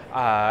about.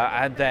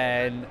 And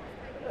then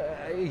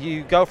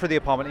you go through the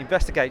apartment,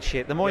 investigate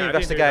shit. The more you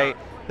investigate,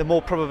 the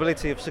more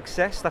probability of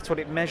success. That's what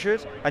it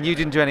measured. And you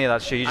didn't do any of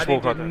that shit. You just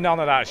walked right there. None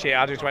of that shit.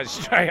 I just went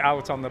straight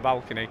out on the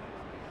balcony.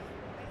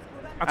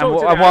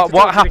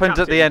 What happened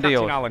at the end of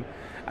yours? Alan.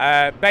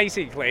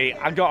 Basically,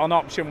 I got an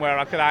option where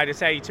I could either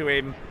say to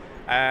him,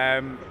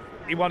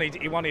 he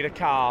wanted a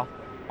car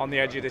on the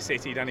edge of the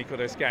city, then he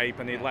could escape,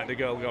 and he'd let the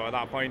girl go at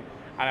that point.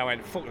 And I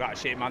went, fuck that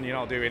shit, man, you're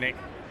not doing it.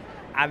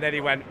 And then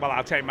he went, well,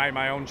 I'll take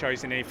my own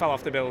choice, and he fell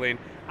off the building.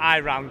 I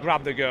ran,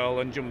 grabbed the girl,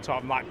 and jumped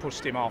up, and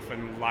pushed him off,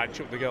 and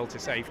chucked the girl to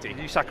safety.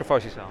 Did you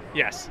sacrifice yourself?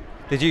 Yes.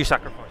 Did you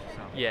sacrifice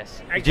yourself?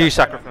 Yes. Did you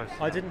sacrifice?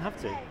 I didn't have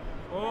to.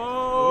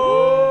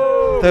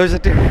 Oh! There was a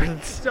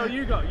difference. So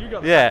you got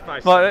the Yeah,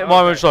 sacrifice.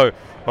 mine was like,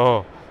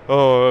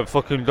 oh,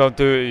 fucking don't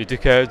do it, you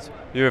dickhead.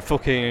 You're a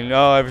fucking,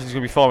 everything's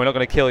gonna be fine. We're not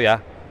gonna kill you.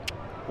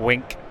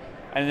 Wink.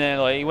 And then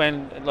like he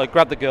went, like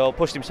grabbed the girl,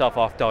 pushed himself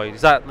off, died.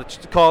 Is that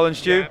Carl and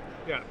Stu?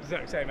 Yeah,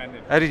 exact same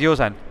ending. How did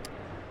yours end?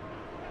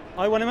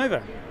 I won him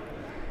over.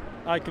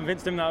 I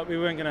convinced him that we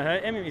weren't going to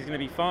hurt him. He's going to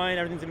be fine.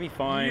 Everything's going to be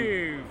fine.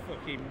 You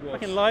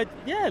fucking lied.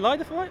 Yeah,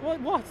 lied.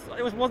 What?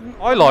 It wasn't.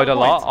 I lied a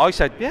lot. I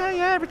said,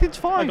 yeah, everything's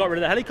fine. I got rid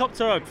of the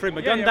helicopter. I threw my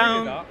gun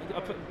down. I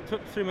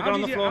threw my gun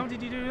on the floor. How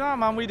did you do that,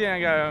 man? We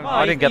didn't go.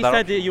 I didn't get that.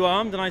 He said, "Are you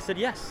armed?" And I said,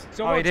 "Yes."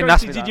 So what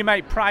choices did you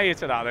make prior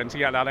to that then to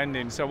get that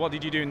ending? So what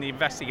did you do in the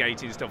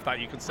investigating stuff that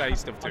you could say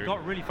stuff to? I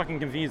got really fucking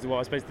confused with what I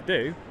was supposed to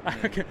do.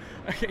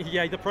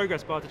 Yeah, the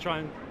progress bar to try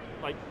and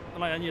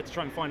I needed to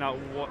try and find out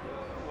what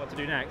to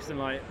do next,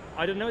 and I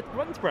didn't know what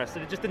button to press,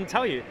 and it just didn't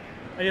tell you.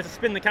 And you had to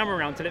spin the camera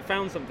around till it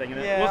found something,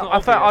 and it wasn't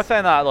obvious. I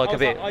found that a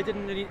bit.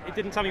 It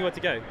didn't tell me where to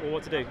go or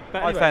what to do.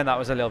 But anyway, I found that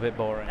was a little bit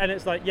boring. And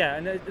it's like, yeah,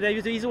 and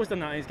he's always done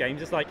that in his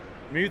games. It's like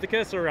move the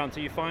cursor around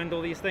till you find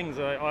all these things.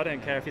 I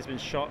don't care if he's been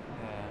shot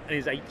in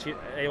his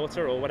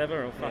aorta or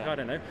whatever, or fuck, I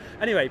don't know.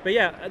 Anyway, but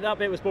yeah, that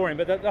bit was boring.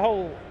 But the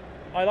whole,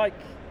 I like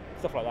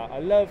stuff like that. I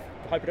love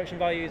the high production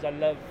values. I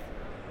love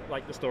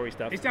like the story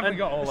stuff. It's definitely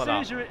got all of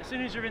that. As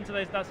soon as you're into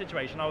that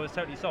situation, I was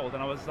totally sold,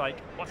 and I was like,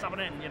 what's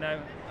happening, you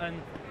know?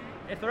 And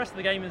if the rest of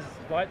the game is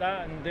like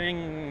that and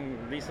doing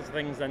these sorts of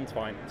things, then it's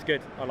fine. It's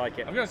good. I like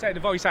it. I'm going to say the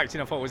voice acting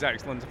I thought was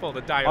excellent. I thought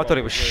the dialogue I thought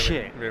it was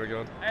really, shit. Really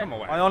good. Come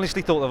on. I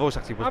honestly thought the voice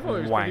acting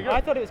was wank.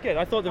 I thought it was good.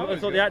 I thought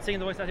the acting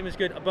and the voice acting was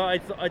good,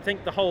 but I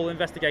think the whole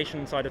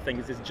investigation side of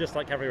things is just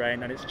like Heavy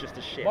Rain, and it's just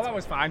a shit. Well, that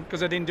was fine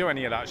because I didn't do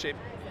any of that shit.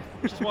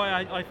 Which is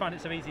why I find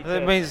it so easy.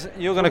 That means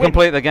you're going to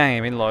complete the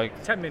game in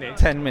like 10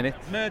 minutes. 10 minutes.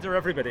 Murder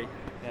everybody.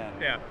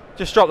 Yeah.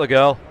 Just drop the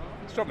girl.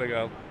 Just drop the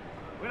girl.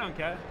 We don't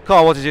care.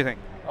 Carl, what did you think?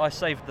 I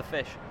saved the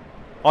fish.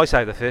 I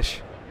saved the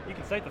fish. You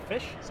can save the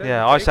fish?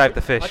 I saved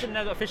the fish. I didn't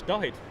know that fish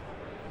died.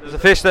 There's a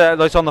fish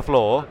that's on the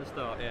floor. At the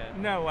start, yeah.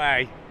 No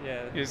way.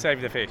 Yeah. You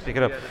saved the fish. Pick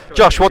it up.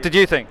 Josh, what did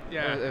you think?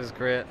 Yeah. It was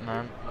great,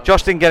 man.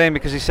 Josh didn't get in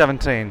because he's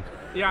 17.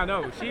 Yeah, I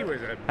know. She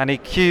was a... And he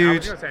queued... I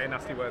was going to say a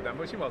nasty word then,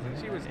 but she wasn't.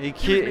 He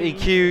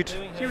queued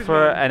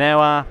for an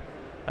hour,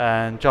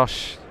 and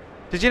Josh...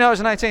 Did you know it was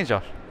an 18,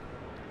 Josh?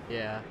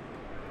 Yeah.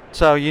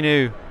 So you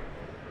knew...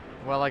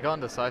 Well, I got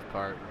into South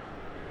Park.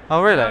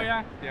 Oh, really?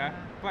 Oh, yeah.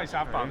 Played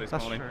South Park this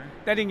morning. True.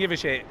 They didn't give a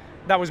shit.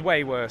 That was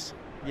way worse.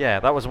 Yeah,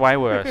 that was way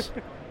worse.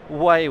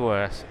 Way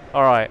worse.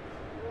 All right.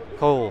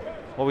 Cool.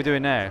 What are we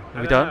doing now?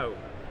 Are we done?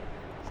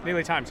 It's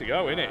nearly time to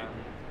go, isn't it?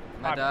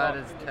 My dad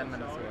is 10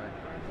 minutes away.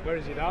 Where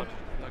is your dad?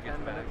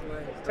 10 minutes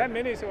away. 10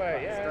 minutes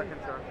away, yeah. Stuck in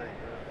traffic.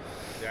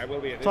 Yeah, we'll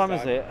be at this What time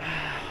is it?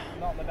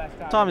 Not the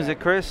best Time is it,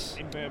 Chris?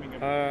 In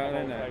Birmingham. I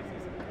don't know.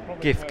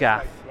 Gift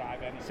gaff.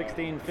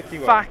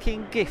 16:51.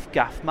 Fucking gift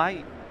gaff,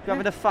 mate. You're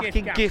having a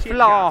fucking gaff, gift shit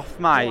laugh, gaff.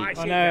 mate.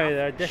 I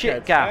know, they're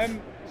Shit dickheads. gaff.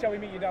 Shall we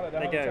meet your dad at the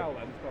hotel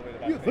then? It's probably the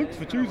best. Yeah, thanks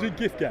for choosing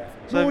gift gaff.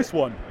 So- Nice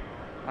one.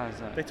 How's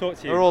that? They talk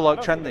to you. They're all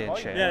like trendy and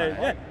shit.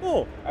 Yeah.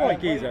 Oh, right,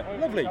 geezer.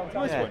 Lovely.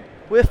 Nice Yeah. one.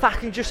 We're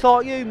fucking just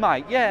like you,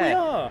 mate. Yeah. We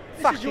are. This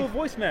is Fucking- your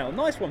voicemail.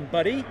 Nice one,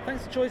 buddy.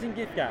 Thanks for choosing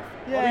gift gaff.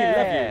 Yeah. I really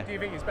love you. Do you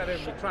think it's better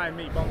to try and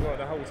meet Bongo at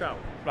the hotel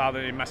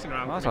rather than messing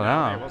around? I coming don't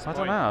down here? know. What's the I don't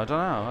point?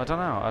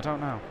 know. I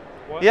don't know.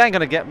 What? He ain't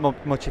gonna get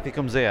much if he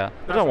comes here. I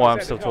That's don't know what why I I'm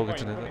said, still there's no talking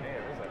to point him. coming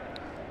here, is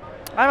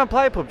there? I haven't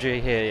played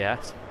PUBG here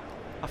yet.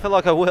 I feel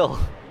like I will.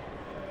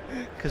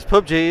 Because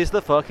PUBG is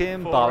the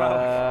fucking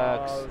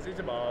bollocks. It's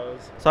a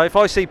bars. So if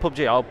I see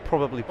PUBG, I'll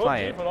probably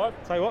play it. For life.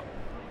 Tell you what,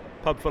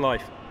 pub for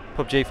life.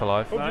 PUBG for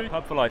life. PUBG.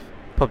 Pub for life.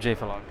 PUBG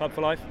for life. Pub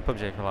for life.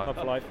 PUBG for life. Pub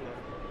for life.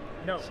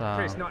 No, So-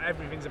 Chris, not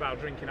everything's about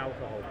drinking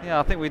alcohol. Yeah,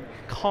 I think we're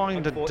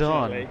kind of done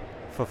Unfortunately.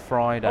 for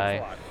Friday.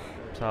 Pub for life.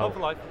 Pub So for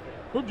life.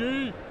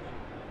 PUBG.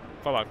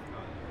 For life.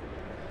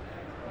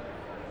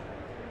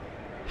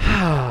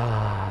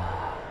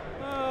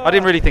 I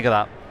didn't really think of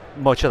that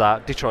much of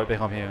that. Detroit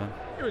Become Human.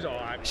 It was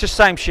alright. It's just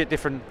same shit,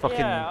 different fucking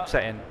Yeah.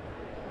 setting.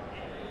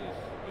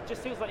 It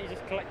just feels like you're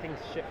just collecting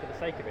shit for the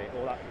sake of it,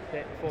 all that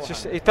bit beforehand. It's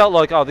just, it felt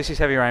like, oh, this is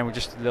Heavy Rain. We're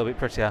just a little bit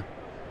prettier.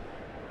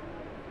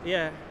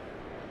 Yeah.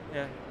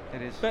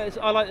 It is. But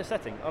I like the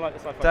setting. I like the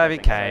sci-fi.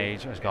 David setting,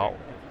 Cage has got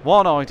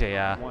one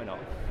idea. so why not?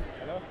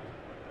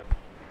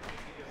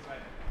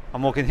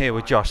 I'm walking here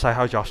with Josh. Say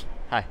hi, Josh.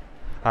 Hi.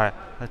 Alright.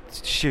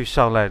 Stu's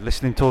so loud.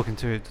 Listening, talking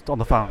to it on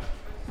the phone.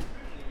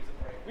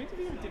 We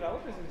interviewed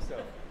developers and stuff.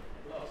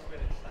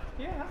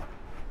 Yeah.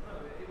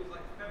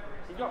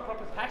 We've got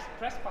proper press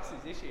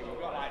passes this year. We've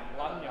got like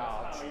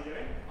lanyards. How are you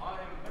doing?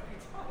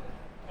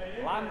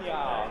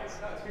 Lanyards.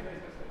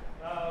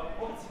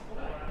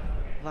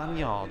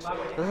 Lanyards.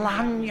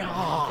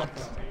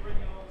 Lanyards.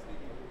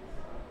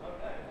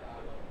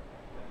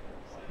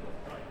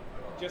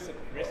 Just a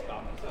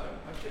wristband.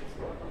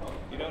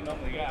 You don't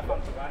normally get a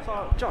fancy lanyard.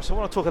 So, Josh, I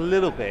want to talk a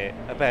little bit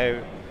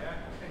about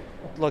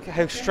like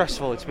how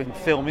stressful it's been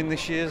filming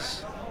this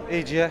year's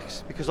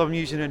EGX because I'm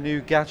using a new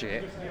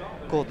gadget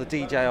called the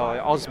DJI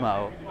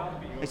Osmo.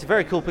 It's a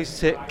very cool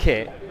piece of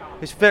kit.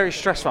 It's very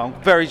stressful.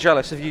 I'm very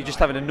jealous of you just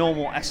having a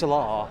normal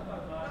SLR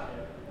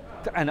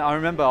And I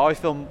remember I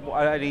filmed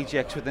at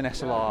EGX with an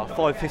SLR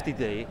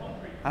 550D,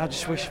 and I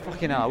just wish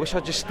I wish I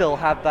just still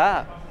had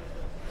that.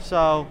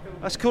 So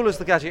as cool as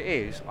the gadget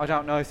is, I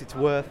don't know if it's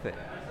worth it.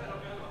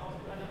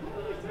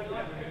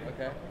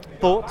 Okay.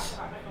 Thoughts?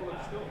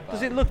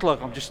 Does it look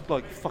like I'm just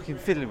like fucking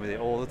fiddling with it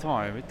all the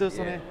time? It does,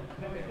 doesn't it?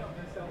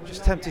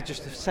 Just tempted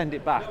just to send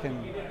it back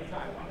and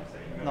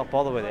not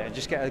bother with it and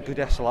just get a good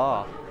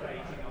SLR.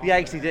 The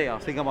 80D, I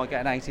think I might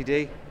get an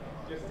 80D.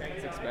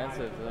 It's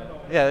expensive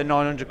though. Yeah, they're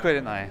 900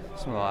 quid, aren't they?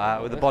 Something like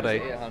that with the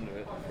body.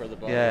 800 for the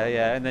body.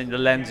 Yeah, and then the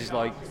lens is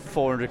like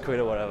 400 quid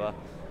or whatever.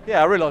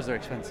 Yeah, I realise they're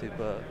expensive,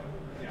 but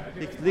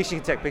at least you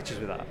can take pictures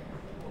with that.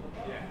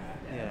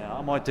 Yeah,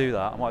 I might do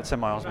that. I might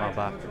send my Osmo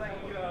back.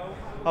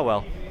 Oh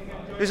well.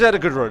 Who's had a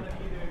good run?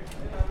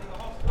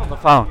 On the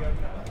phone.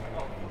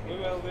 We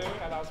will do,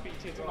 and I'll speak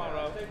to you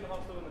tomorrow.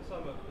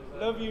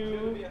 Love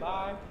you.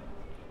 Bye.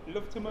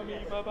 Love to mummy.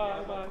 Bye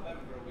bye. Bye.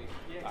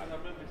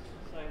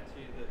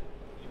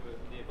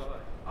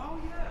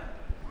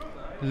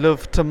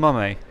 Love to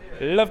mummy.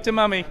 Love to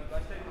mummy.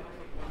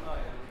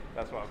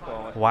 That's what I'm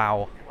calling.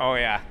 Wow. Oh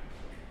yeah.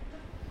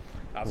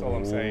 That's all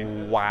I'm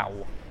saying.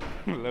 Wow.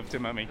 Love to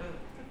mummy.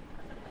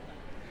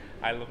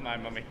 I love my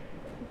mummy.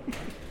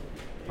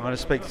 I'm going to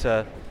speak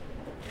to.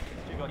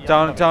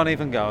 Don't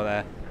even go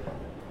there.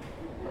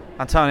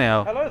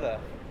 Antonio. Hello there.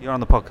 You're on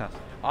the podcast.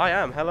 I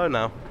am. Hello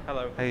now.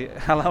 Hello. Hey,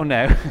 hello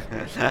now.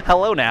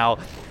 Hello now.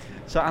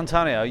 So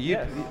Antonio,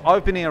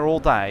 I've been here all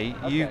day.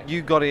 Okay.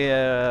 You got here.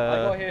 I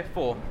got here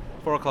 4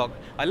 o'clock.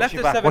 I left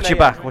at 7 What's your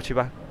back? What's your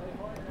back?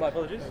 My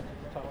apologies.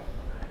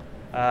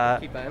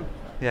 Keep that in.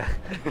 Yeah,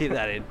 keep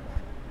that in.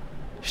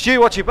 Stu,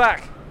 watch your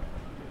back.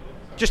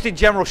 Just in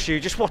general, Stu,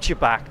 just watch your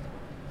back.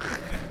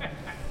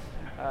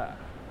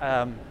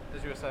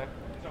 As you were saying.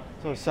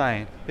 That's what I was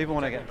saying. People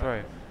want to get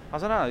through. I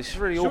don't know. This is a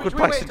really Should awkward we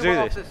place wait to till do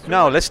after this. this?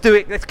 No, let's do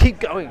it. Let's keep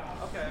going.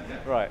 Okay.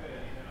 Right.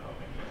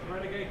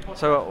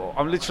 So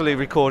I'm literally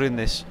recording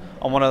this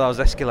on one of those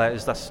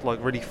escalators that's like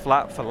really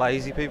flat for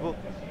lazy people.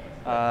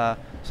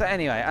 So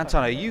anyway,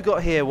 Antonio, you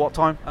got here what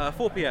time?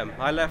 4 p.m.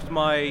 I left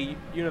my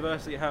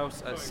university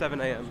house at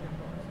 7 a.m.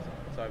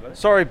 Sorry, buddy.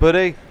 Sorry,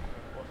 buddy.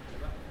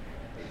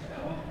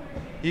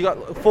 You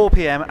got 4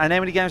 p.m. and how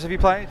many games have you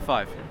played?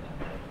 5.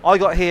 I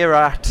got here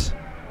at.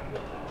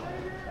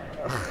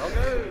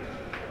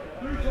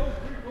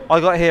 I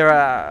got here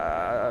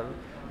at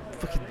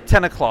fucking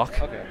 10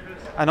 o'clock. Okay.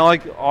 And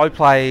I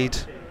played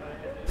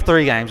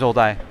 3 games all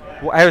day.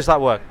 How does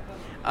that work?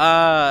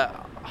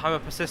 I'm a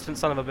persistent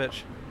son of a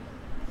bitch.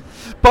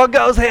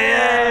 Bungo's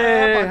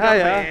here!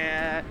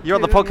 Hiya. You're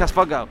on the podcast,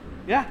 Bungo.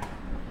 Yeah.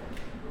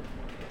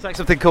 Say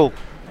something cool.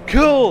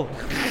 Cool.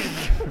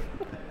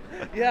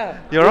 Yeah.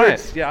 You're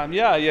right.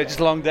 Yeah. Just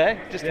a long day.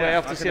 Just way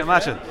off I to can see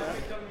imagine.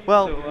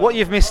 Well, what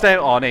you've missed out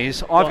on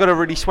is I've got a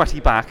really sweaty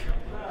back.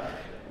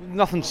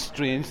 Nothing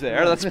strange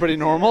there. That's pretty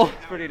normal.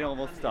 It's pretty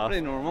normal stuff.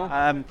 Pretty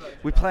normal.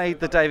 We played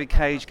the David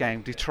Cage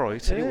game,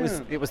 Detroit. Yeah.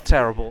 It was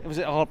terrible. Was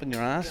it all up in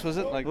your ass? Was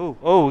it like?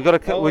 Oh, we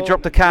got we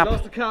dropped the cap. We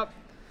lost the cap.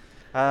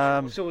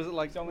 So was it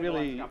like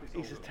really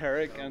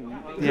esoteric and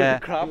yeah,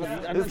 crap?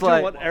 And it's you know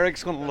like what?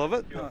 Eric's gonna love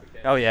it.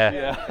 Oh yeah.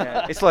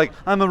 Yeah. It's like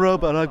I'm a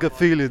robot. I've got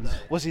feelings.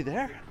 Was he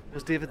there?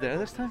 Was David there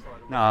this time?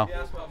 No.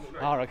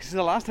 All right, because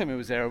the last time he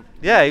was there.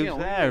 Yeah, he was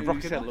there. We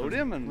said hello to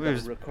him and we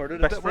was recorded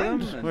a best bit with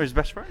friends. him. We're his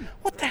best friend.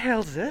 What the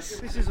hell's this?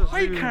 This is a Why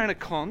are you Zoom. carrying a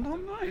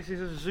condom now? This is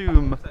a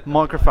Zoom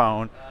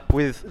microphone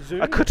with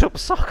a cut-up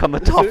sock on the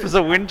top as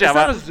a windjammer.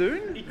 Is that a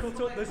Zoom? He cut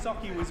up the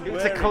sock he was wearing.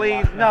 It's a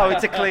clean. No,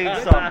 it's a clean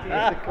sock.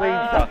 It's a clean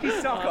sock. Took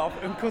his sock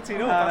off and cut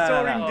it up. I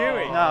saw him do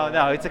it.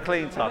 No, it's a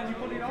clean sock.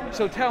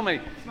 So tell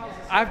me,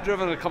 I've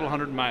driven a couple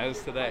hundred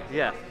miles today.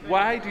 Yeah.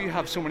 Why do you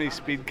have so many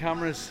speed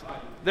cameras?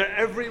 They're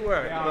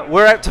everywhere.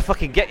 We're out to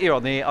fucking get you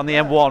on the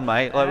M1,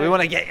 mate. Like we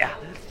want to get you.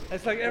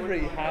 It's like every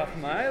half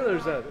mile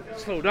there's a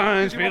slow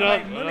down, speed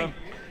up.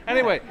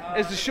 Anyway,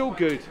 is the show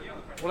good?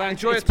 Well, I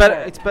enjoy It's it.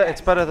 better.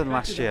 It's better than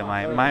last year,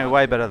 mate.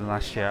 Way better than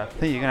last year. I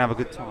think you're gonna have a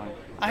good time.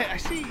 I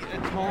see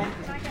Tom.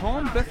 Is it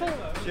Tom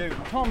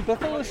Biffle? Tom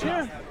Biffle is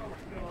here.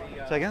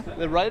 Say again?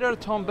 The writer,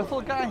 Tom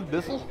Biffle guy.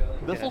 Biffle.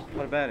 Yeah.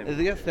 What about him? Is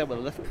he get with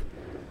a lift?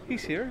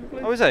 He's here.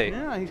 Oh, is he?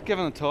 Yeah, he's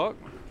giving a talk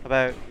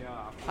About.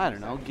 I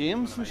don't know,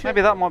 games and shit.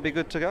 Maybe that might be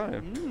good to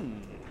go.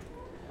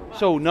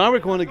 So now we're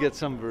going to get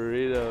some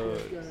burritos.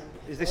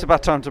 Is this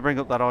about time to bring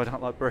up that I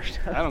don't like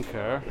burritos? I don't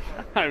care.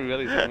 I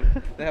really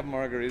don't. They have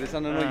margaritas. I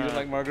don't know you don't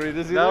like margaritas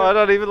either. No, I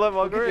don't even like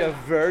margaritas. A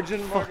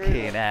virgin margarita.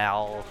 Fucking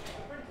hell.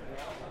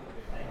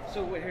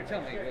 So wait, here,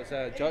 tell me,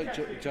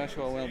 was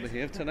Joshua well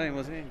behaved today?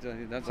 Was he?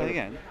 That's Say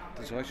again.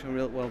 Was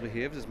Joshua well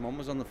behaved? His mum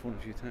was on the phone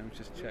a few times,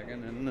 just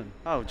checking in. And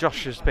Oh,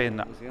 Josh has been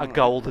he a alright?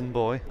 golden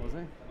boy. Was he?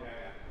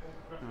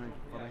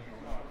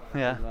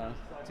 Yeah,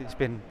 he's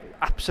been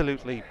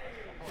absolutely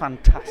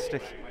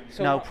fantastic.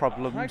 So no how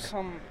problems.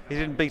 come- He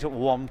didn't beat up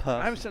one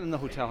person. I was sitting in the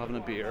hotel having a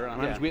beer,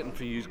 and I was waiting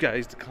for you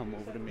guys to come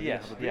over to me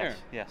Yes, and have a beer.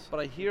 yes.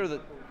 But I hear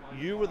that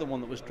you were the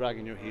one that was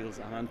dragging your heels,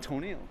 and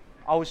Antonio.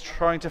 I was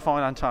trying to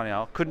find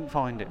Antonio, couldn't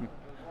find him.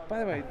 By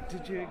the way,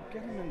 did you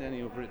get him in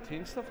any other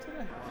teen stuff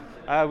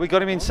today? We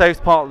got him in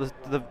South Park,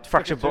 the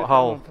fractured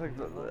butthole.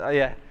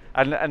 Yeah.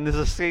 And there's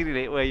a scene in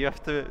it where you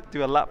have to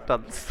do a lap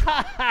dance.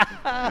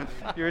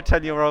 You're a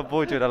 10-year-old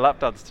boy doing a lap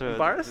dance to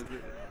Embarrassed?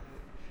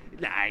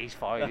 Nah, he's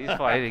fine. He's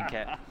fine. He didn't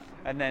care.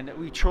 And then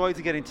we tried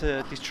to get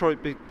into Detroit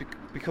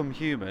Become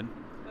Human.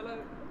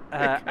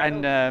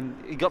 And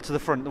he got to the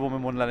front. The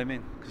woman wouldn't let him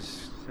in because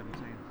he's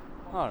 17.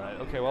 All right.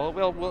 Okay.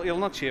 Well, you'll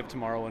not shave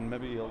tomorrow, and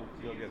maybe you'll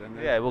get in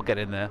there. Yeah, we'll get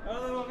in there.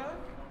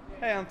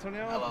 Hey,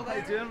 Antonio. Hello. How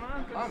you doing,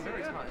 man? I'm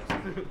very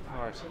tired.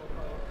 All right.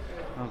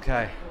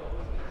 Okay.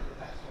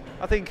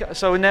 I think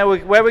so. Now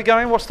where are we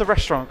going? What's the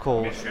restaurant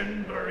called?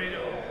 Mission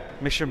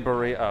Burrito. Mission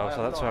Burrito.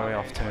 So that's where we're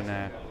off to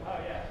now.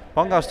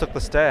 Bongo's took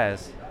the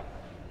stairs.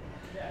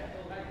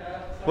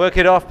 Work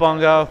it off,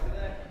 Bongo.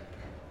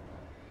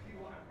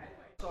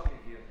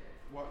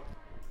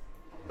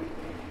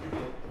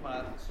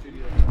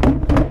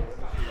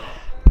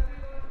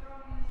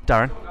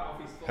 Darren.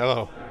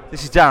 Hello.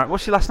 This is Darren.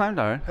 What's your last name,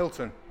 Darren?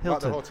 Hilton. Hilton.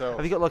 At the hotel.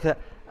 Have you got like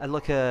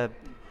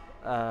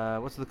a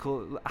what's it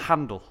called? A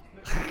handle.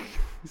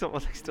 Is that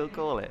what they still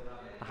call it?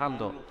 A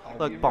handle.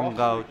 Like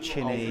Bongo,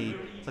 Chinny.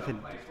 Like a,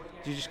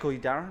 do you just call you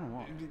Darren or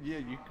what? Yeah,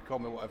 you can call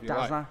me whatever you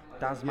Dazna?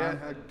 like. Dazman?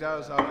 Yeah,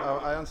 Daz.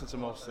 I answer to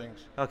most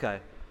things. Okay.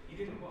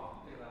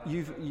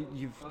 You've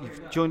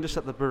joined us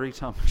at the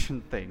burrito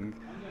mission thing.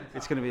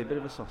 It's going to be a bit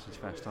of a sausage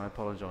fest. I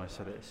apologise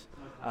for this.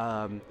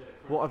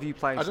 What have you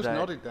played I just today?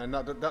 nodded then.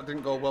 That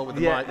didn't go well with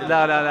the Yeah, mic.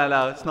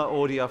 no. It's not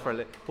audio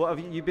friendly. What have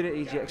you've been at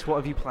EGX? What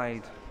have you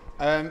played?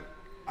 The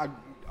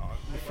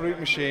fruit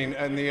machine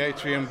and the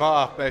atrium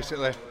bar,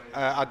 basically.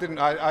 I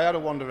had a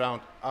wander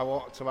around. I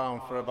walked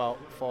around for about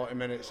 40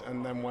 minutes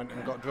and then went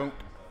and got drunk.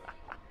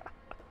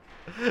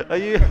 Are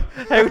you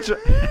how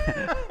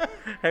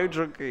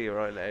drunk are you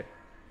right now?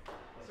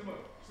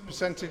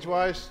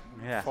 Percentage-wise,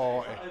 Yeah.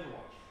 40.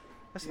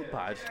 That's not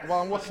bad. Well,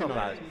 I'm That's working not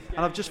on bad. it. And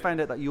I've just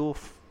found out that you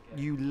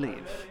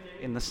live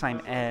in the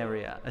same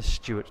area as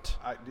Stuart.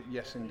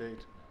 Yes, indeed.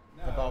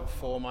 About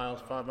 5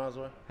 miles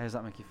away. How does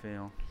that make you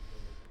feel?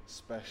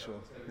 Special.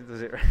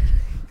 Does it?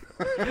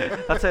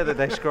 That's how they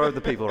describe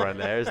the people around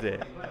there, isn't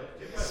it?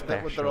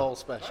 Special. They're all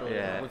special.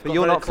 Yeah. We've But got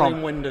you're very not clean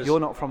from. windows. You're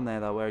not from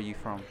there though. Where are you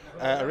from?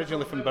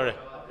 Originally from Bury,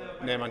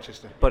 near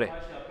Manchester. Bury.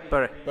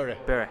 Bury.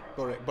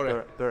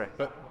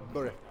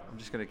 I'm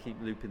just going to keep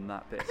looping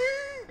that bit.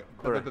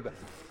 Bury.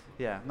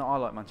 Yeah. No, I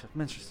like Manchester.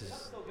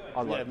 Manchester's.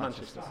 I like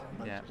Manchester.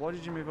 Yeah. Why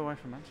did you move away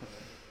from Manchester?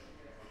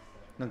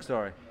 Long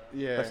story.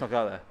 Yeah. Let's not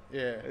go there.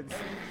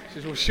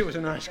 Yeah. She was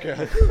a nice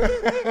girl.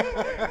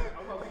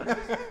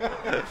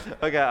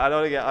 Okay, I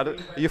don't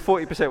get. You're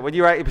 40%. When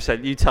you're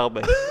 80%, you tell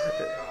me.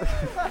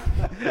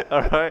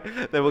 All right.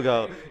 Then we'll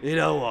go. You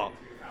know what?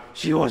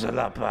 She wasn't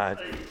that bad.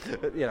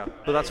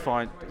 But that's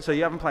fine. So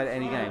you haven't played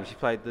any games. You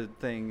played the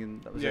thing,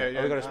 and that was it.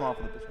 Yeah. We got a smile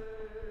for the picture.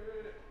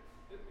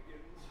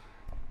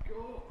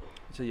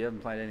 So you haven't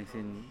played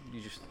anything.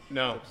 You just.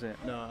 No. That was it.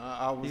 No.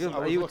 I was.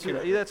 Are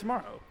you there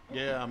tomorrow?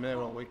 Yeah, I'm there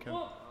all weekend.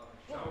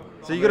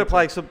 So you're gonna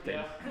play something.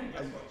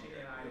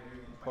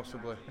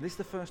 Possibly. And this is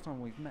the first time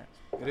we've met.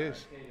 It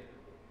is.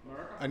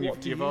 And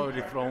you've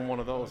already thrown one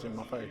of those in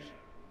my face.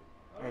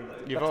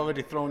 You've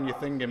already thrown your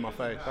thing in my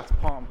face. That's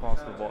part and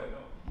parcel of what.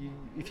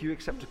 If you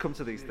accept to come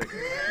to these things,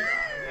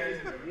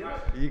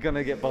 you're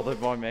gonna get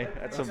bothered by me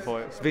at some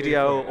point. It's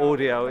video,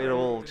 audio, it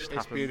all just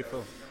happens. It's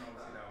beautiful.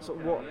 So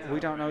what? We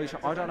don't know each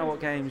other. I don't know what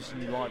games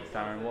you like,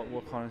 Darren.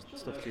 What kind of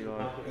stuff do you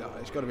like? Yeah,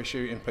 it's got to be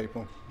shooting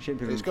people. Shooting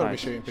people It's in the got to be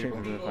face. shooting people.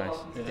 in the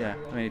face. Yeah.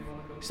 I mean,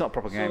 it's not a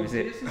proper game, is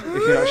it? If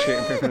you're not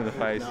shooting people in the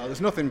face. No, there's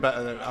nothing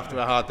better than after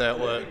a hard day at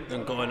work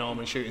than going home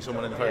and shooting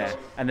someone in the face. Yeah.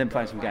 And then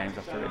playing some games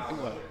after it.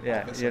 Well, Yeah.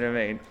 obviously. You know what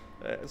I mean?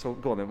 So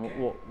go on then.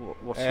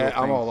 What's your thing?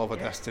 I'm all over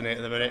Destiny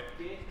at the minute.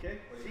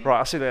 Right,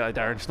 I'll see you later,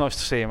 Darren. It's nice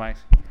to see you, mate.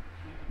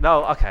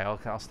 No, okay, I'll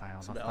stay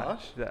on. bit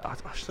harsh.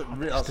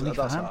 I'm a Destiny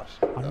fan.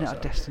 I'm not a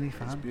Destiny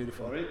fan. It's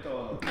beautiful.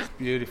 It's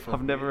beautiful.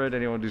 I've never heard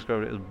anyone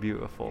describe it as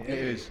beautiful. It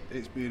is.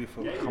 It's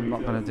beautiful. I'm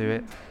not going to do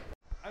it.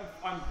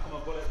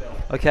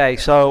 Okay,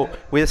 so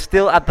we're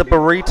still at the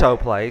burrito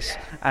place,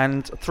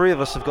 and 3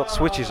 of us have got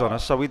Switches on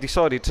us, so we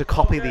decided to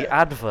copy the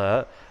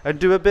advert and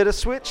do a bit of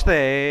Switch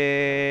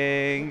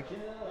thing.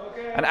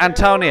 And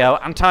Antonio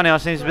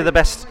seems to be the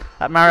best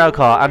at Mario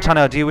Kart.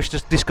 Antonio, do you wish to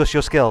discuss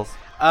your skills?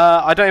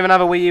 I don't even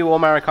have a Wii U or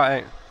Mario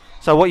Kart 8.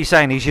 So what you're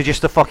saying is you're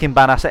just a fucking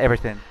badass at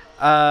everything?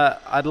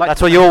 I'd like. That's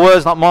what your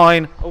words, not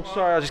mine. Oh,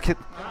 sorry, I just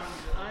kidding.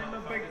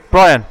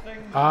 Brian,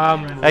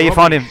 how you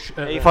finding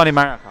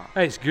Mario Kart?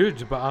 It's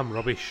good, but I'm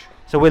rubbish.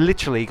 So we're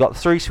literally got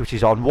 3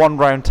 Switches on, 1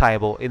 round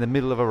table in the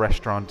middle of a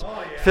restaurant.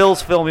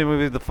 Phil's filming me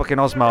with the fucking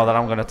Osmo that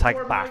I'm going to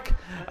take back.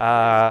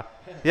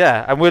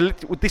 Yeah, and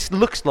this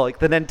looks like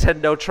the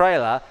Nintendo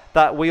trailer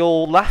that we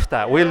all laughed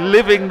at. We're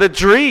living the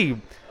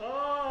dream.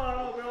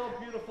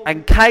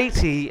 And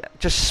Katie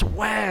just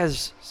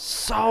swears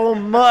so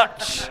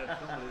much.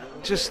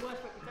 Just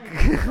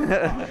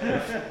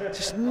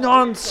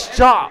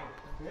non-stop.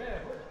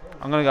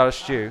 I'm going to go to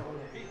Stu.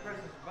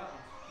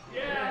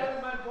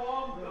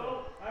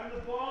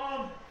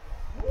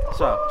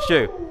 So,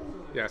 Stu.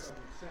 Yes.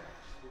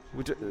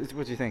 What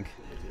do you think?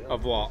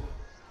 Of what?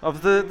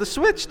 Of the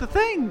Switch, the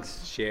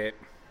things. Shit.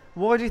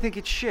 Why do you think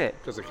it's shit?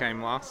 Because I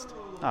came last.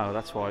 Oh,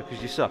 that's why.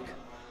 Because you suck.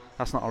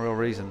 That's not a real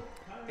reason.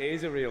 It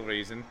is a real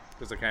reason.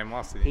 Because I came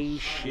last.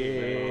 He's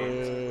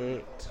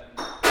shit.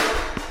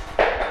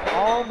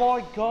 Oh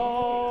my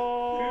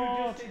god!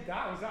 Who just did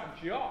that? Was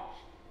that Josh?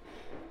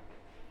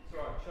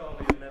 Sorry,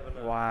 Charlie, you never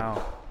know.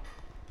 Wow.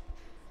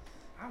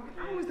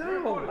 How was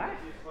there all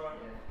left?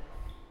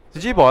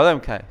 Did you buy them,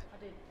 Kate?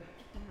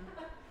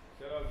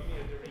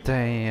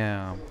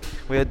 Damn.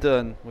 We are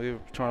done. We were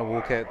trying to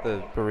walk out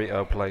the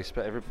burrito place,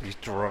 but everybody's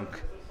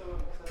drunk.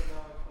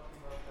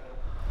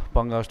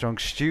 Bongo's drunk.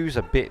 Stu's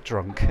a bit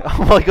drunk.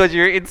 Oh my god,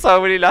 you're eating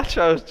so many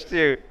nachos,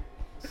 Stu.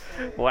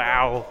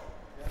 Wow.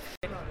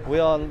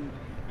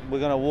 We're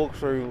going to walk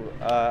through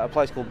a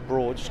place called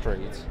Broad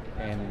Street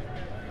in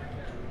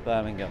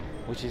Birmingham,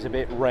 which is a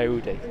bit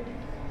rowdy.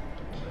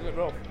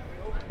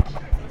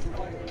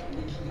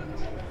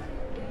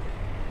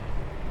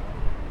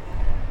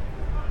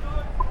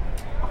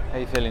 How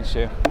you feeling,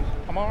 Stu?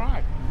 I'm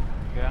alright.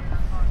 Yeah.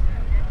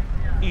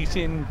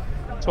 Eating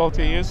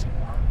tortillas.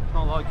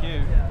 Not like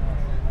you.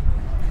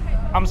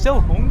 I'm still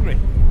hungry.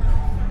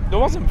 There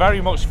wasn't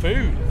very much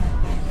food.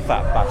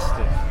 Fat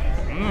bastard.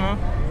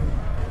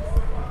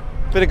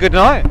 Mm-hmm. Been a good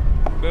night.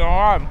 Been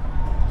alright.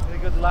 Been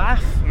a good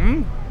laugh.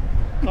 Mm.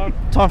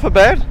 Time for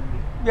bed?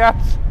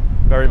 Yes.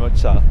 Very much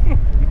so.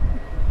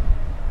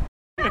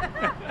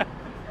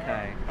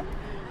 Okay.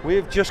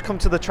 We've just come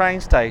to the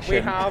train station. We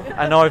have.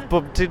 And I've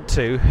bumped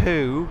into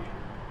who?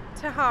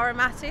 Tahara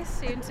Mattis,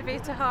 soon to be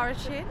Tahara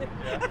Chin.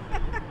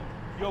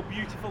 Your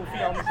beautiful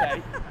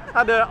fiance.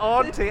 And her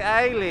auntie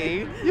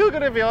Aileen. You're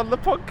going to be on the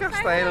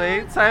podcast,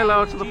 Aileen. Say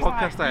hello to the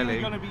podcast,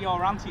 Aileen. You're going to be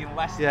your auntie in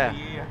less Yeah.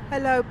 than a year.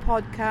 Hello,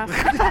 podcast.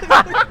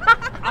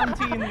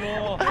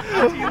 Auntie-in-law.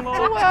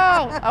 Auntie-in-law.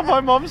 Wow. And my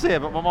mum's here,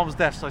 but my mum's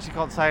deaf, so she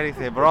can't say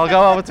anything. But I'll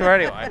go over to her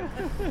anyway.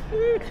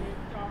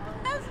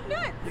 That's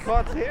nuts. You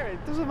can't hear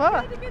it. Doesn't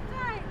matter.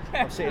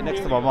 I'm sitting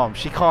next to my mum.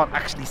 She can't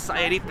actually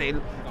say anything.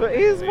 But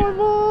here's my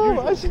mum.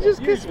 And she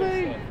just kissed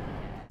me.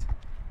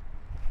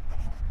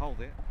 Hold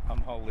it. I'm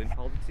holding.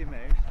 Hold it to your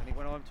mouth. And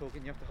when I'm talking,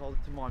 you have to hold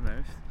it to my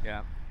mouth.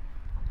 Yeah.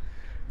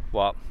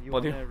 What? You What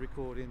are do you...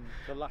 recording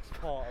the last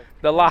part of...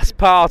 The last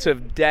part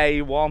of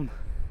day one.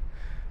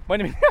 Wait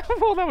a minute. I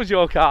thought that was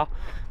your car.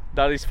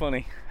 That is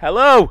funny.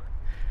 Hello!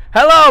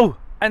 Hello!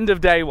 End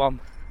of day one.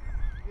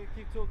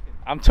 Keep talking.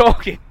 I'm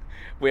talking.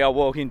 We are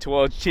walking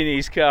towards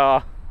Chinny's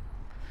car.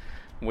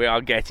 We are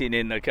getting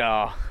in the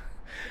car.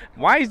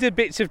 Why is there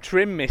bits of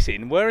trim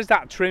missing? Where has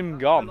that trim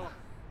gone?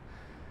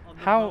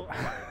 How?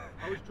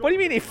 What do you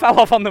mean it fell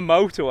off on the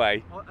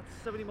motorway? At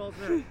 70 miles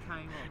an hour, it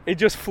came off. It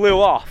just flew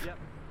off? Yep.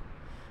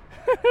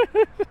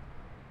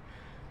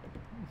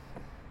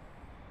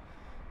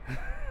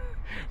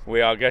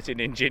 We are getting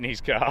in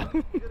Ginny's car.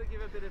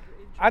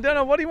 I don't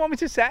know, what do you want me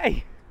to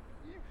say?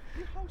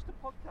 You host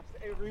a podcast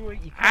every week.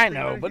 You can't I think of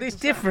know, anything but it's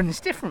to say.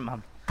 different,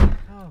 man.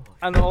 Oh.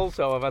 And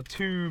also, I've had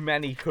too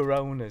many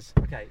Coronas.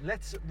 Okay,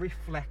 let's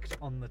reflect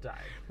on the day.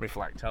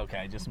 Reflect,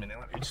 okay, just a minute,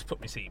 let me just put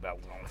my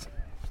seatbelt on.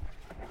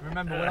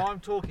 Remember, when I'm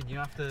talking, you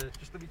have to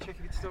just let me check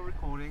if it's still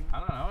recording. I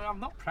don't know, I've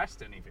not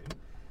pressed anything.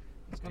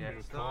 It's going to be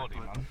it's still recording,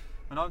 recording. man.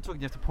 When I'm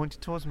talking, you have to point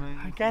it towards me.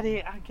 I get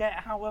it, I get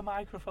how a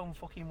microphone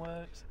fucking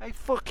works. Hey,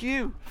 fuck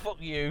you. Fuck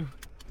you.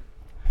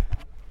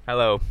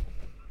 Hello.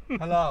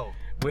 Hello.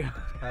 We-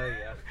 Hell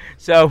yeah.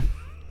 So,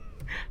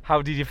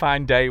 how did you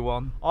find day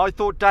one? I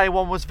thought day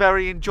one was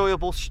very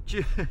enjoyable,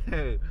 Stu.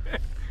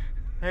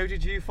 How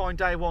did you find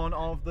day one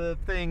of the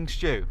thing,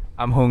 Stu?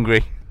 I'm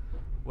hungry.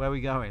 Where are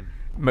we going?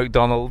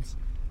 McDonald's.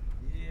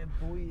 Yeah,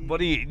 boy. What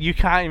do you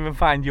can't even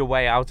find your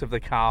way out of the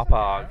car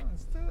park.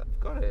 I've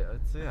got it.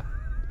 It's, yeah.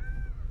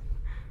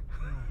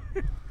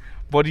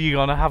 What are you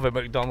going to have at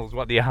McDonald's?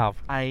 What do you have?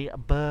 A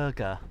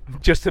burger.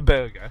 Just a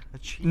burger? A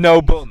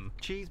No bun?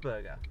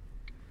 Cheeseburger.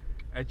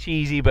 A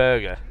cheesy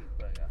burger?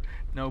 Burger.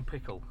 No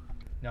pickle?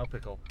 No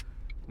pickle.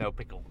 No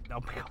pickle.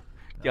 No pickle.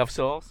 Do you have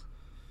sauce?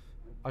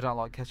 I don't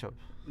like ketchup.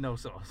 No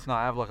sauce. No,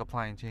 I have like a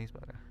plain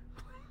cheeseburger.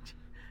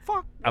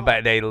 Fuck. I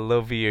bet they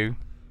love you.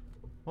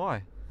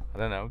 Why? I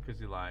don't know,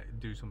 because you like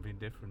do something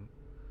different.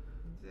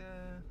 Yeah.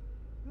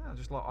 Yeah,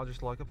 I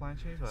just like a plain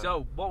cheeseburger.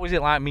 So, what was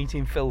it like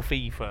meeting Phil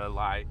Fee for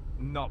like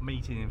not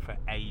meeting him for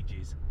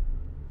ages?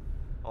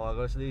 Oh, I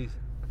got these.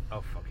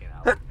 Oh fucking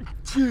hell!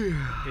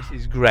 This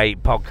is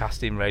great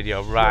podcasting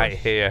radio right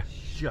here.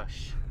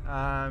 Shush.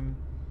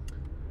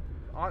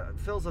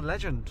 Phil's a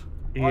legend.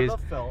 He I is.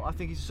 love Phil. I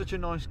think he's such a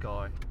nice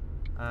guy.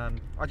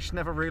 I just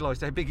never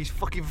realised how big his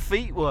fucking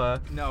feet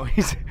were. No,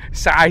 he's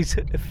size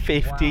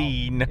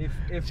 15. Wow.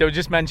 If So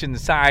just mention the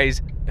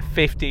size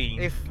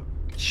 15. if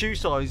shoe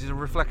size is a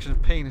reflection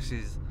of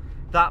penises,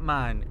 that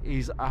man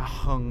is a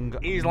hung.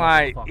 He's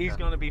like, motherfucker. he's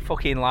gonna be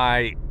fucking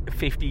like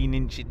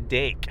 15-inch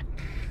dick.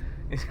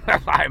 He's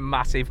got like a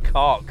massive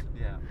cock.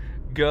 Yeah.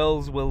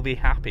 Girls will be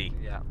happy.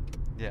 Yeah.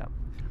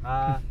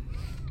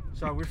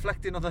 So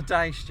reflecting on the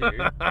day, Stu,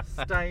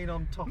 staying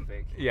on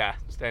topic. Yeah,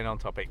 staying on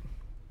topic.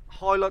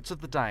 Highlights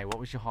of the day. What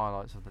was your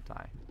highlights of the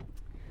day?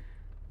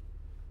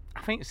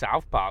 I think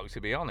South Park,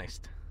 to be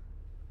honest.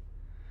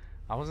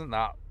 I wasn't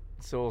that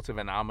sort of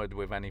enamoured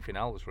with anything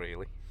else,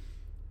 really.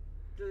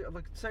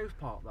 Like South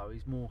Park, though,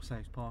 is more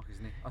South Park,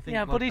 isn't it? I think.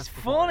 Yeah, like, but it's that's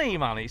the funny, vibe.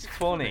 man. It's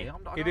funny.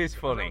 It is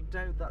funny. I don't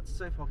doubt that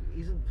South Park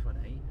isn't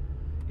funny.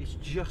 It's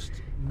just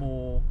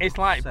more. It's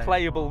like South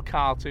playable Park.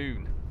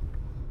 cartoon.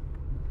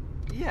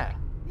 Yeah,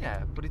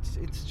 but it's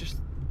just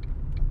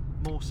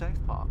more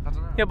South Park. I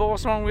don't know. Yeah, but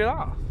what's wrong with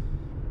that?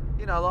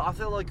 You know, like, I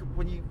feel like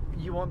when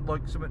you want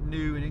like something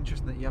new and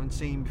interesting that you haven't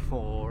seen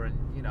before,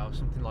 and you know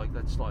something like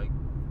that's like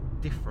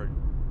different,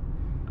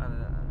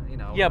 and you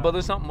know. Yeah, but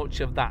there's not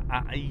much of that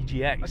at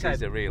EGX, Okay, is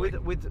there really?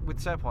 with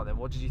South Park then,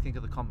 what did you think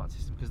of the combat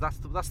system? Because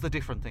that's the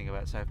different thing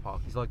about South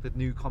Park. It's like the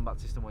new combat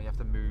system where you have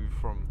to move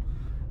from.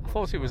 I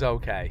thought it was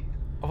okay.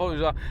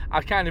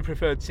 I kind of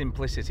preferred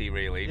simplicity,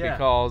 really, Yeah.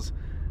 because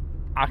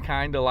I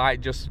kind of like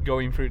just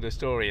going through the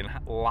story and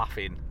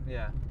laughing.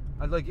 Yeah,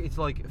 and like it's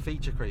like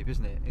feature creep,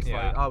 isn't it? It's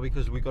Yeah. like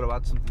because we've got to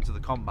add something to the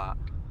combat.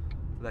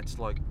 Let's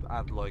like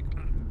add like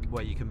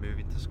where you can move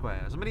into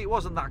squares. I mean, it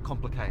wasn't that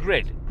complicated.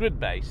 Grid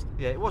based.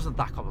 Yeah, it wasn't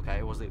that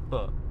complicated, was it?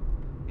 But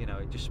you know,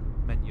 it just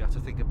meant you had to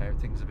think about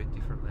things a bit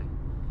differently.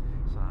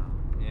 So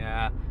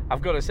Yeah,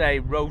 I've got to say,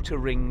 Rotor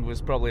Ring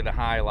was probably the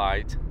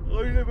highlight.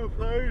 I never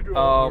played.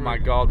 Oh my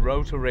god,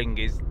 Rotor Ring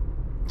is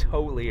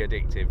totally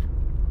addictive.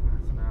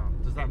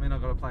 Does that mean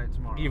I've got to play it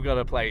tomorrow? You've got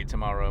to play it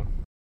tomorrow.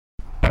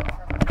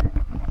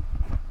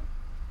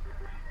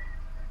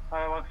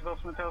 I want to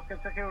Dustman Tales, can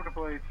take your order,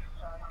 please.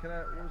 Can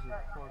I? What was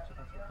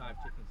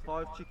it?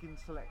 5 chicken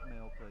select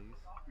meal, please.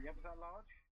 Yep, is that large?